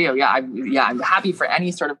works for you. Yeah, I'm happy for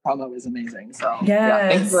any sort of promo is amazing. So yeah,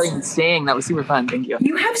 thanks for even saying that was super fun. Thank you.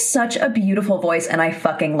 You have such a beautiful voice, and I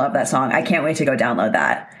fucking love that song. I can't wait to go download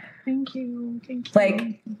that. Thank you.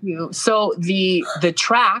 Thank you. So the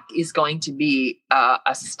track is going to be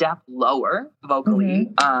a step lower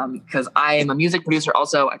vocally, because I am a music producer.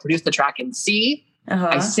 Also, I produce the track in C.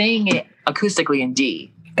 I sing it acoustically in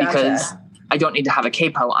D because I don't need to have a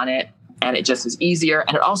capo on it, and it just is easier,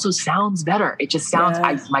 and it also sounds better. It just sounds.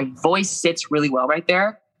 My voice sits really well right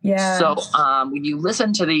there. Yeah. So when you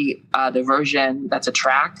listen to the version that's a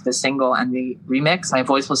track, the single and the remix, my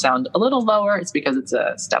voice will sound a little lower. It's because it's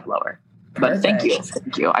a step lower. But thank you.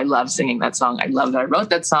 I love singing that song. I love that I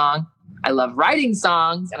wrote that song. I love writing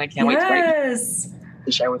songs, and I can't wait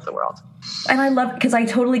to share with the world. And I love, because I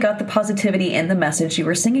totally got the positivity in the message you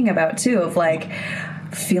were singing about too, of like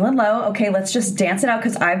feeling low. Okay, let's just dance it out,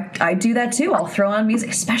 because I do that too. I'll throw on music,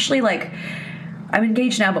 especially like I'm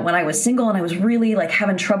engaged now, but when I was single and I was really like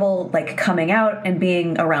having trouble like coming out and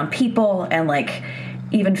being around people and like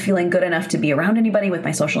even feeling good enough to be around anybody with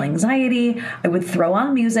my social anxiety, I would throw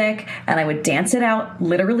on music and I would dance it out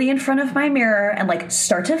literally in front of my mirror and like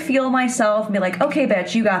start to feel myself and be like, okay,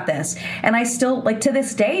 bitch, you got this. And I still like to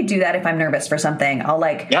this day do that if I'm nervous for something. I'll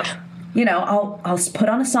like, you know, I'll put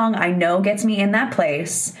on a song I know gets me in that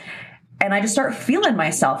place, and I just start feeling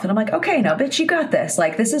myself and I'm like, okay, no, bitch, you got this.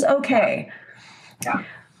 Like, this is okay. Yeah.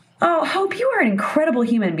 Oh, Hope, you are an incredible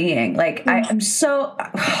human being. Like, I'm so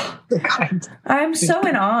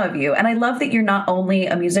in awe of you. And I love that you're not only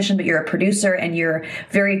a musician, but you're a producer, and you're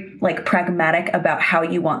very like pragmatic about how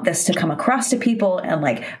you want this to come across to people, and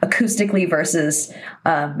like acoustically versus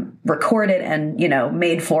recorded and, you know,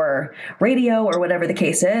 made for radio or whatever the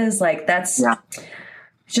case is. Like, that's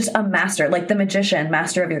just a master, like the magician,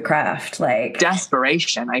 master of your craft. Like,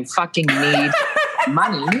 desperation. I fucking need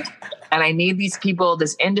money. And I need these people,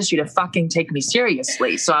 this industry, to fucking take me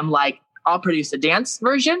seriously. So I'm like, I'll produce a dance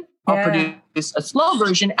version, I'll produce a slow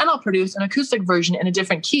version, and I'll produce an acoustic version in a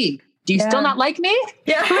different key. Do you still not like me?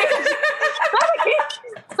 Yeah.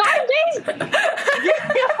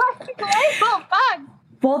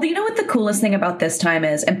 Well, you know what the coolest thing about this time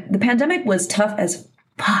is? And the pandemic was tough as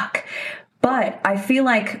fuck. But I feel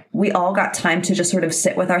like we all got time to just sort of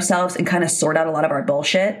sit with ourselves and kind of sort out a lot of our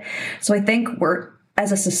bullshit. So I think we're,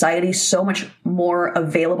 as a society, so much more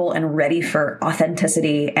available and ready for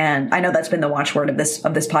authenticity. And I know that's been the watchword of this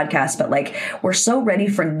podcast, but like, we're so ready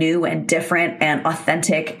for new and different and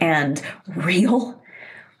authentic and real,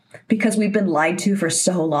 because we've been lied to for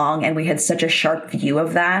so long, and we had such a sharp view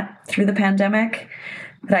of that through the pandemic.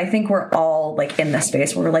 But I think we're all like in this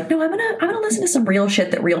space where we're like, no, I'm gonna listen to some real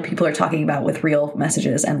shit that real people are talking about with real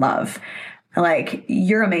messages and love. Like,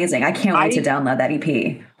 you're amazing. I can't wait to download that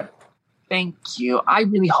EP. Thank you. I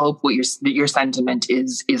really hope your sentiment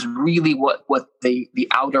is really what the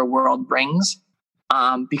outer world brings,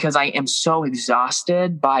 because I am so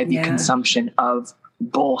exhausted by the consumption of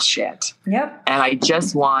bullshit. Yep. And I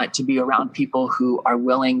just want to be around people who are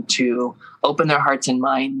willing to open their hearts and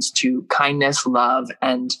minds to kindness, love,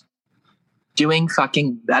 and doing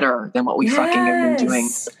fucking better than what we fucking have been doing.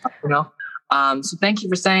 You know? So thank you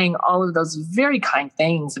for saying all of those very kind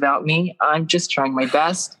things about me. I'm just trying my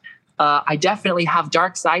best. I definitely have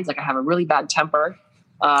dark sides. Like, I have a really bad temper,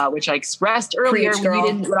 which I expressed earlier. Preach,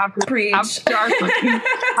 girl. After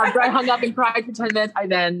I hung up and cried for 10 minutes, I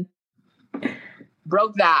then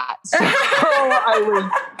broke that. So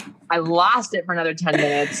I lost it for another 10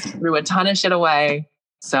 minutes, threw a ton of shit away.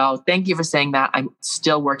 So thank you for saying that. I'm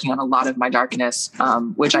still working on a lot of my darkness,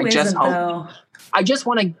 which I just hope. I just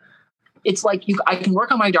want to. It's like I can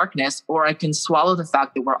work on my darkness, or I can swallow the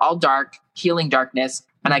fact that we're all dark, healing darkness,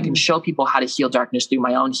 and I can show people how to heal darkness through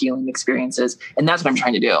my own healing experiences. And that's what I'm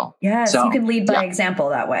trying to do. Yes. So, you can lead by example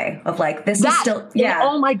that way of like, this is still,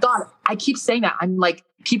 oh my God. I keep saying that. I'm like,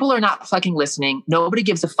 people are not fucking listening. Nobody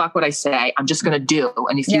gives a fuck what I say. I'm just going to do.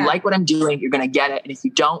 And if you like what I'm doing, you're going to get it. And if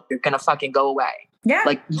you don't, you're going to fucking go away. Yeah.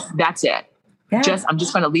 Like that's it. Yeah. I'm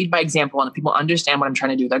just going to lead by example. And if people understand what I'm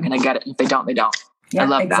trying to do, they're going to get it. And if they don't, they don't. Yeah, I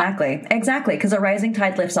love that. Exactly. Because a rising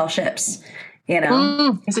tide lifts all ships, you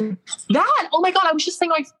know? That, oh my God. I was just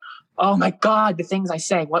saying like, oh my God, the things I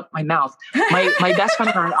say, what my mouth, my best friend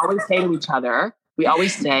and I always say to each other, we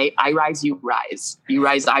always say, I rise, you rise. You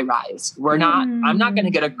rise, I rise. I'm not going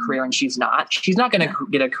to get a career and she's not. She's not going to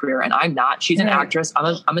get a career and I'm not. She's an actress.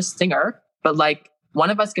 I'm a singer. But like one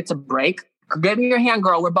of us gets a break. Give me your hand,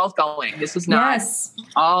 girl. We're both going. This is not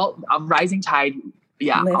all a rising tide.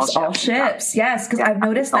 Yeah. Lifts all ships. Yes. Because I've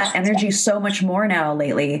noticed that energy so much more now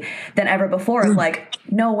lately than ever before. Like,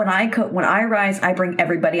 no, when I rise, I bring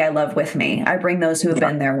everybody I love with me. I bring those who have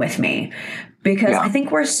been there with me. Because I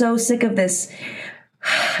think we're so sick of this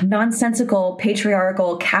nonsensical,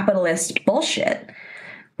 patriarchal, capitalist bullshit.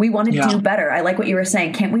 We want to do better. I like what you were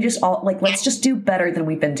saying. Can't we just all let's just do better than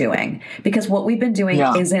we've been doing? Because what we've been doing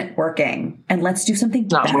isn't working. And let's do something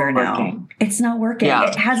better now. It's not working. Yeah.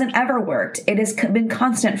 It hasn't ever worked. It has been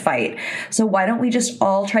constant fight. So why don't we just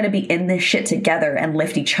all try to be in this shit together and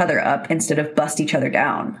lift each other up instead of bust each other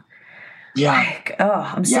down? Yeah. Like,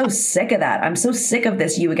 I'm so sick of that. I'm so sick of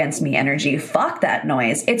this you against me energy. Fuck that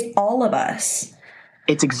noise. It's all of us.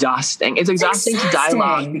 It's exhausting. It's exhausting to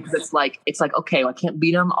dialogue because it's like, okay, well, I can't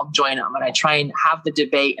beat them. I'll join them. And I try and have the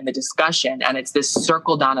debate and the discussion. And it's this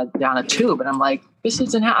circle down a tube. And I'm like, this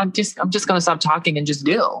isn't how I'm just going to stop talking and just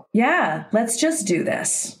do. Yeah. Let's just do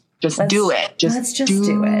this. Let's do it. Let's just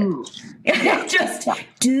do it. Just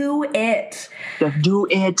do it. Just do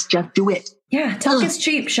it. Just do it. Yeah. Talk is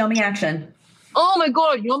cheap. Show me action. Oh my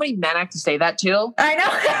God. You know how many men have to say that too? I know.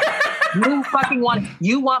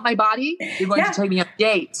 You want my body? You're going to take me on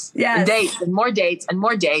dates. Yes. And dates and more dates and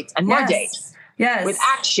more dates and more dates. Yes. With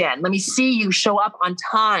action. Let me see you show up on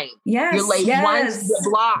time. Yes. You're late once,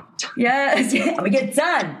 you're blocked. Yes. We get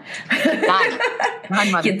done.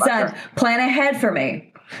 Done, get done. Plan ahead for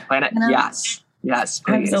me. Yes. Yes,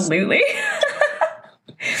 please. Absolutely.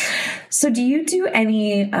 So do you do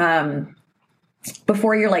any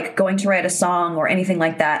before you're like going to write a song or anything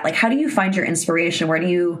like that, like how do you find your inspiration? Where do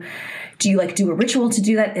you like do a ritual to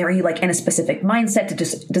do that? Or are you like in a specific mindset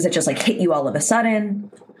does it just like hit you all of a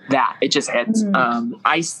sudden? That it just hits.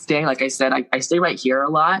 I stay, like I said, I stay right here a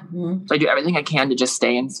lot. So I do everything I can to just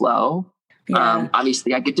stay in flow. Yeah.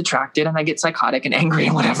 Obviously I get distracted and I get psychotic and angry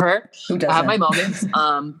and whatever. Who doesn't? I have my moments.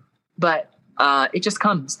 But it just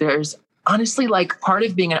comes. There's honestly, like part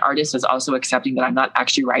of being an artist is also accepting that I'm not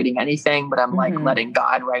actually writing anything, but I'm like letting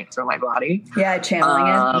God write through my body. Yeah, channeling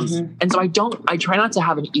it. And so I try not to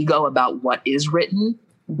have an ego about what is written.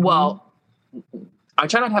 Well, I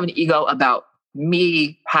try not to have an ego about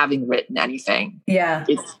me having written anything. Yeah.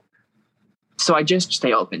 So I just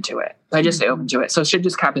stay open to it. So shit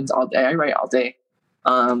just happens all day. I write all day.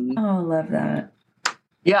 I love that.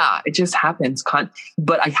 Yeah, it just happens.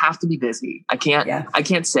 But I have to be busy. I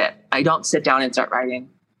can't sit. I don't sit down and start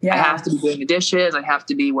writing. Yeah. I have to be doing the dishes. I have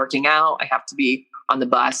to be working out. I have to be on the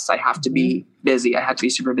bus. I have to be busy. I have to be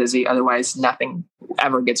super busy. Otherwise, nothing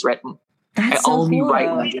ever gets written. That's I only cool. write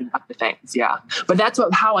when I do the things. Yeah. But that's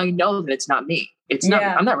how I know that it's not me. It's not,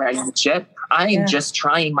 I'm not writing the shit. I am just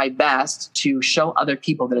trying my best to show other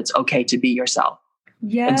people that it's okay to be yourself.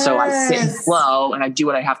 Yes. And so I sit in flow and I do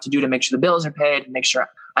what I have to do to make sure the bills are paid and make sure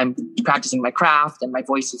I'm practicing my craft and my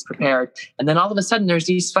voice is prepared. And then all of a sudden there's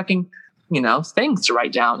these fucking, things to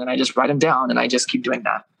write down and I just write them down and I just keep doing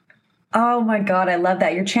that. Oh my God. I love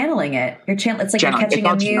that. You're channeling it. It's like you're catching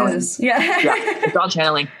a muse. Yeah. It's all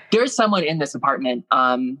channeling. There's someone in this apartment,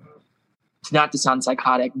 not to sound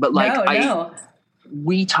psychotic, but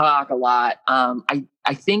we talk a lot.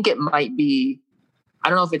 I think it might be, I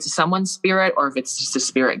don't know if it's someone's spirit or if it's just a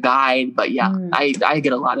spirit guide, but yeah, I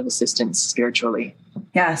get a lot of assistance spiritually.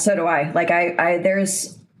 Yeah, so do I. Like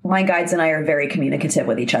there's my guides and I are very communicative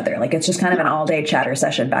with each other. Like it's just kind of an all day chatter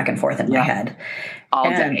session back and forth in my head. All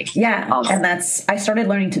day. Yeah. All day. And I started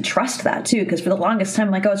learning to trust that too. Cause for the longest time,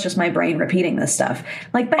 I'm like, it's just my brain repeating this stuff.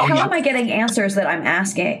 Like, but how am I getting answers that I'm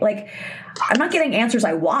asking? Like, I'm not getting answers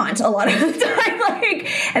I want a lot of the time.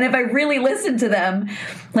 Like, and if I really listen to them,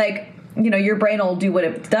 like, your brain will do what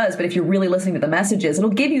it does, but if you're really listening to the messages, it'll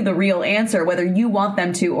give you the real answer, whether you want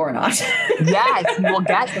them to or not. Yes, you will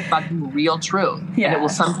get the fucking real truth. Yeah. And it will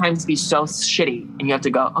sometimes be so shitty. And you have to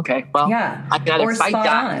go, okay, well, I can either fight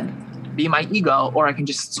that. be my ego, or I can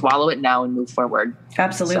just swallow it now and move forward.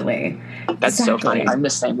 Absolutely. So, that's so funny. I'm the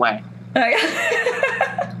same way.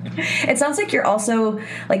 It sounds like you're also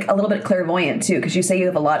like a little bit clairvoyant too, because you say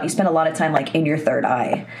you spend a lot of time like in your third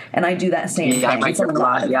eye, and I do that same thing. It's a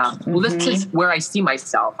lot. Yeah. Well, this is where I see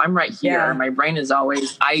myself. I'm right here. Yeah. My brain is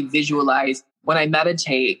always, I visualize when I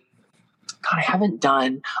meditate. God, I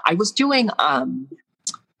was doing,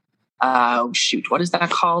 what is that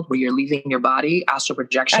called? Where you're leaving your body? Astral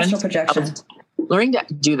projection. Astral projection. I was learning to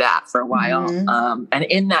do that for a while. And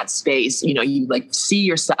in that space, you like see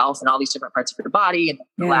yourself in all these different parts of your body and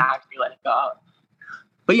relax, you let it go.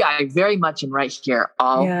 But yeah, I very much am right here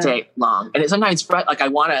all day long. And it sometimes like I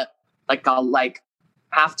want to, like, I'll like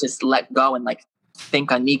have to let go and like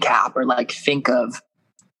think on kneecap or like think of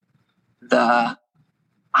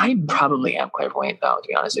I probably am clairvoyant though, to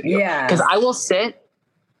be honest with you. Yeah. Because I will sit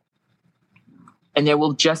and there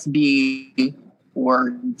will just be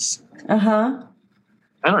words. Uh-huh.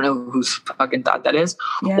 I don't know whose fucking thought that is.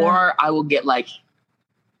 Yeah. Or I will get like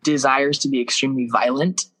desires to be extremely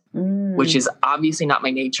violent, which is obviously not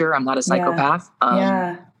my nature. I'm not a psychopath.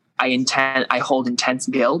 I hold intense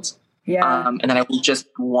guilt. Yeah. And then I will just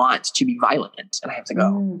want to be violent and I have to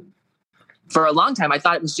go. For a long time, I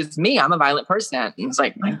thought it was just me. I'm a violent person. And it's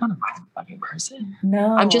like, I'm not a violent fucking person.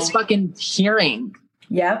 No. I'm just fucking hearing.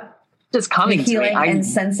 Yep. Just coming to me. And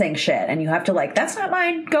sensing shit. And you have to like, that's not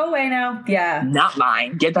mine. Go away now. Yeah. Not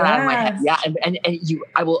mine. Get that out of my head. Yeah. And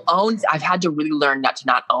I will I've had to really learn not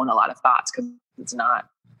to own a lot of thoughts because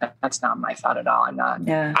that's not my thought at all. I'm not.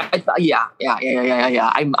 Yeah. I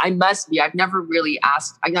must be. I've never really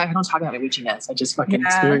asked. I don't talk about my witchiness. I just fucking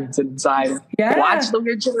experience it inside. Yeah. Watch the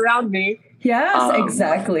weird shit around me. Yes,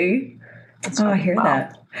 exactly. I hear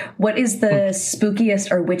that. What is the spookiest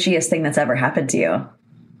or witchiest thing that's ever happened to you?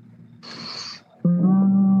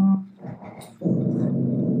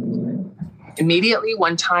 Immediately,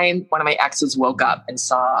 one time, one of my exes woke up and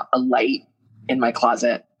saw a light in my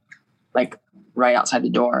closet, like right outside the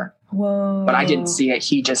door. Whoa. But I didn't see it.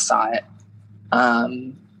 He just saw it.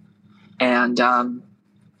 I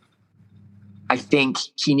think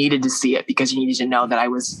he needed to see it because he needed to know that I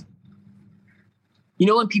was,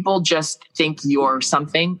 when people just think you're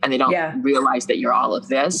something and they don't realize that you're all of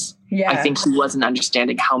this. Yeah. I think he wasn't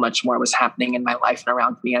understanding how much more was happening in my life and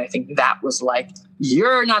around me. And I think that was like,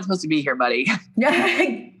 you're not supposed to be here, buddy.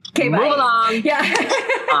 Yeah. Okay, move along.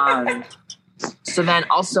 Yeah. So then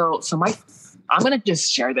also, I'm going to just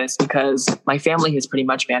share this because my family has pretty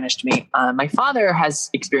much banished me. My father has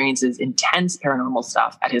experiences intense paranormal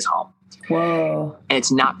stuff at his home. Whoa. And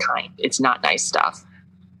it's not kind. It's not nice stuff.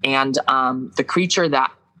 And the creature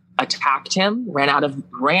that attacked him ran out of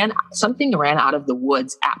the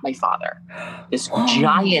woods at my father. This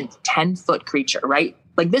giant 10-foot creature, right?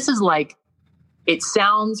 Like this is like, it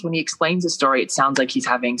sounds, when he explains the story, it sounds like he's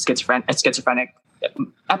having a schizophrenic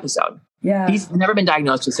episode. Yeah. He's never been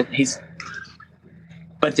diagnosed with it.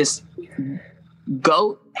 But this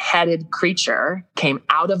goat-headed creature came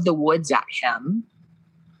out of the woods at him,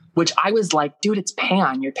 which I was like, dude, it's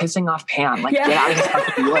Pan. You're pissing off Pan. Like, get out of this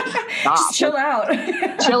fucking woods. Stop. Just chill out.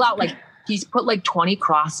 Chill out. Like, he's put like 20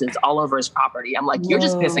 crosses all over his property. I'm like, you're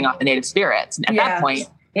just pissing off the native spirits. And at that point,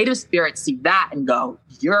 native spirits see that and go,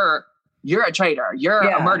 you're a traitor. You're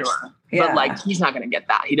a murderer. Yeah. But like, he's not going to get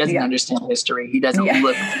that. He doesn't understand history. He doesn't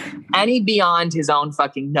look any beyond his own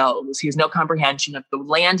fucking nose. He has no comprehension of the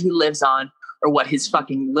land he lives on or what his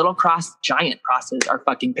fucking little giant crosses are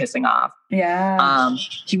fucking pissing off. Yeah.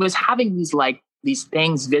 He was having these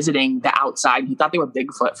things visiting the outside. He thought they were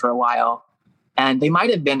Bigfoot for a while. And they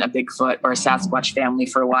might have been a Bigfoot or a Sasquatch family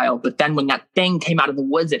for a while. But then when that thing came out of the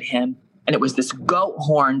woods at him and it was this goat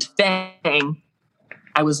horned thing,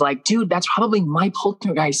 I was like, dude, that's probably my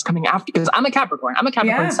poltergeist coming after, because I'm a Capricorn. I'm a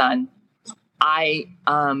Capricorn sun. I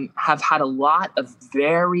have had a lot of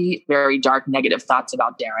very, very dark negative thoughts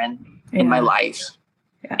about Darren in my life.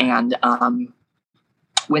 Yeah. And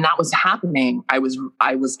when that was happening, I was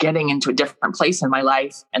getting into a different place in my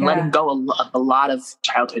life and letting go of a lot of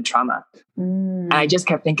childhood trauma. And I just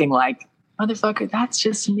kept thinking like, motherfucker, that's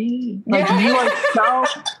just me. Like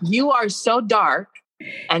you are so dark.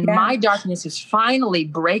 And my darkness is finally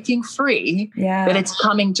breaking free, that it's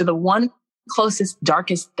coming to the one closest,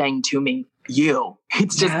 darkest thing to me, you.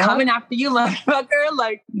 It's just coming after you, motherfucker.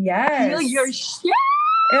 Like, feel your shit.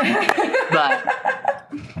 But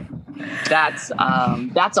that's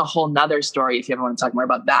a whole nother story if you ever want to talk more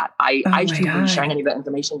about that. I shouldn't be sharing any of that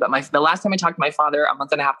information, but the last time I talked to my father a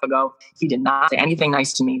month and a half ago, he did not say anything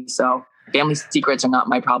nice to me. So family secrets are not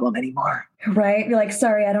my problem anymore. Right? You're like,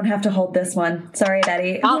 sorry, I don't have to hold this one. Sorry,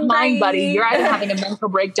 Daddy. Not mine, buddy. You're either having a mental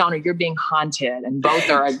breakdown or you're being haunted, and both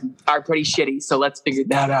are pretty shitty. So let's figure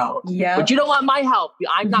that out. Yeah. But you don't want my help.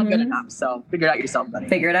 I'm not good enough. So figure it out yourself, buddy.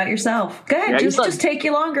 Figure it out yourself. Go ahead. Just take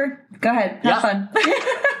you longer. Go ahead. Have fun.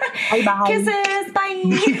 Bye. Kisses. Bye.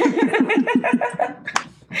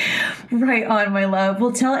 Right on, my love.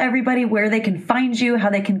 Well, tell everybody where they can find you, how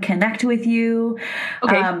they can connect with you,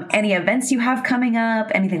 any events you have coming up,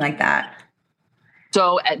 anything like that.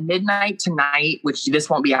 So at midnight tonight, which this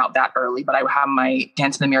won't be out that early, but I have my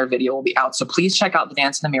Dance in the Mirror video will be out. So please check out the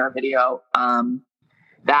Dance in the Mirror video.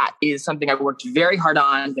 That is something I worked very hard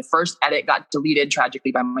on. The first edit got deleted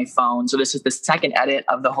tragically by my phone. So this is the second edit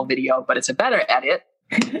of the whole video, but it's a better edit.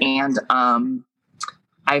 And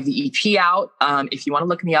I have the EP out. If you want to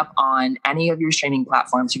look me up on any of your streaming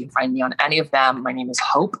platforms, you can find me on any of them. My name is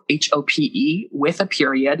Hope, Hope, with a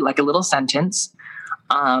period, like a little sentence.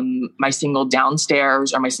 My single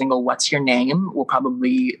Downstairs or my single What's Your Name will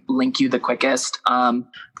probably link you the quickest.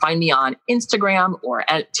 Find me on Instagram or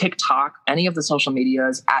at TikTok, any of the social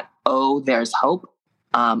medias at There's Hope,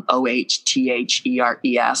 OHTHERES,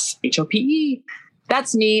 HOPE.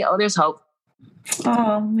 That's me. There's Hope.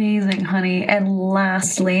 Oh, amazing, honey. And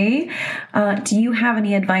lastly, do you have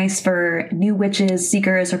any advice for new witches,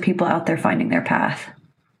 seekers, or people out there finding their path?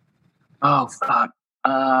 Oh, fuck.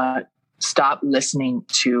 Stop listening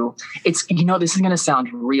to it's, this is going to sound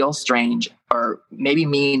real strange or maybe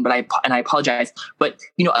mean, but I apologize. But,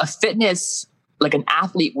 a fitness, like an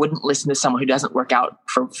athlete wouldn't listen to someone who doesn't work out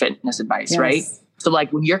for fitness advice, right? So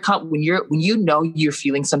like when you're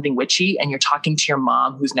feeling something witchy and you're talking to your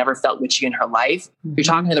mom who's never felt witchy in her life, you're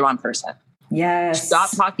talking to the wrong person. Yes.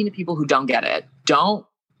 Stop talking to people who don't get it. Don't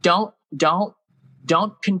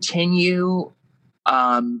continue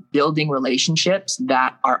building relationships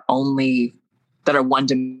that are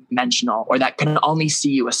one-dimensional or that can only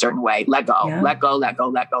see you a certain way. Let go, let go,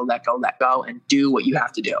 and do what you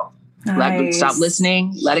have to do. Nice. Stop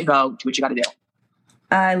listening, let it go, do what you got to do.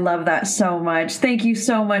 I love that so much. Thank you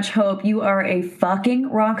so much, Hope. You are a fucking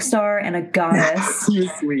rock star and a goddess.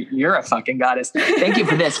 You're sweet. You're a fucking goddess. Thank you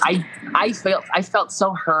for this. I felt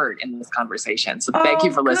so heard in this conversation. So thank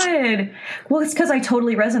you for listening. Good. Well, it's because I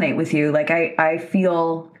totally resonate with you. Like I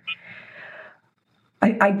feel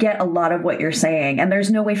I get a lot of what you're saying, and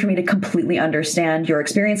there's no way for me to completely understand your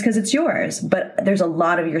experience because it's yours. But there's a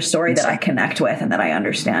lot of your story that I connect with and that I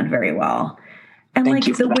understand very well. And Thank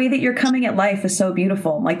like the way that you're coming at life is so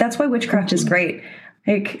beautiful. Like that's why witchcraft is great.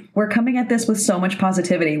 Like we're coming at this with so much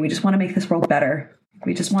positivity. We just want to make this world better.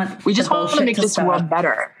 We just want to make this world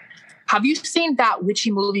better. Have you seen that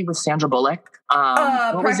witchy movie with Sandra Bullock?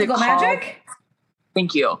 Practical Magic?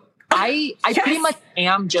 Thank you. I pretty much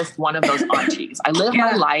am just one of those aunties. I live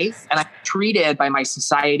my life and I'm treated by my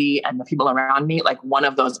society and the people around me like one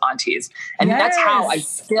of those aunties. And that's how I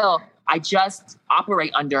just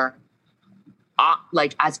operate under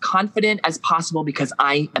like as confident as possible because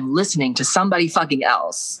I am listening to somebody fucking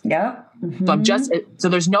else. Yeah. Mm-hmm. So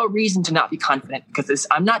there's no reason to not be confident because this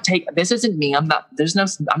isn't me. I'm not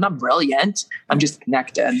brilliant. I'm just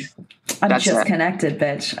connected. That's just connected,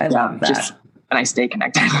 bitch. I love that. And I stay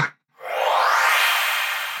connected.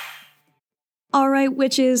 All right,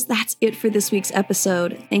 witches, that's it for this week's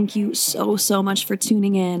episode. Thank you so much for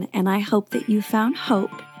tuning in, and I hope that you found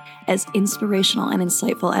Hope as inspirational and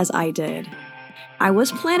insightful as I did. I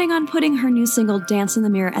was planning on putting her new single, Dance in the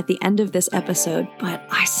Mirror, at the end of this episode, but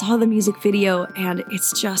I saw the music video and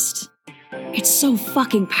it's so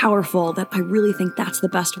fucking powerful that I really think that's the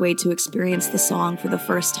best way to experience the song for the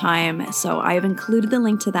first time. So I have included the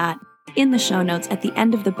link to that in the show notes at the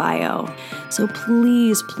end of the bio. So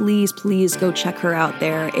please go check her out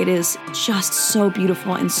there. It is just so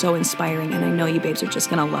beautiful and so inspiring, and I know you babes are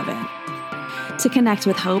just gonna love it. To connect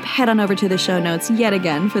with Hope, head on over to the show notes yet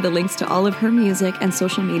again for the links to all of her music and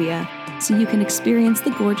social media so you can experience the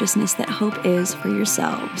gorgeousness that Hope is for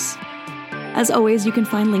yourselves. As always, you can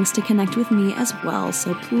find links to connect with me as well,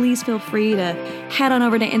 so please feel free to head on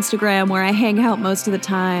over to Instagram where I hang out most of the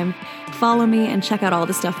time. Follow me and check out all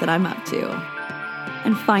the stuff that I'm up to.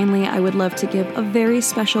 And finally, I would love to give a very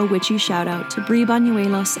special witchy shout out to Brie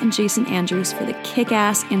Banuelos and Jason Andrews for the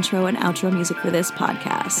kick-ass intro and outro music for this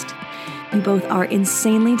podcast. You both are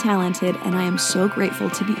insanely talented, and I am so grateful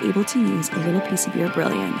to be able to use a little piece of your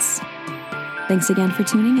brilliance. Thanks again for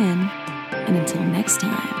tuning in, and until next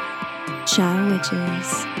time, ciao,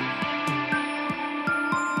 witches.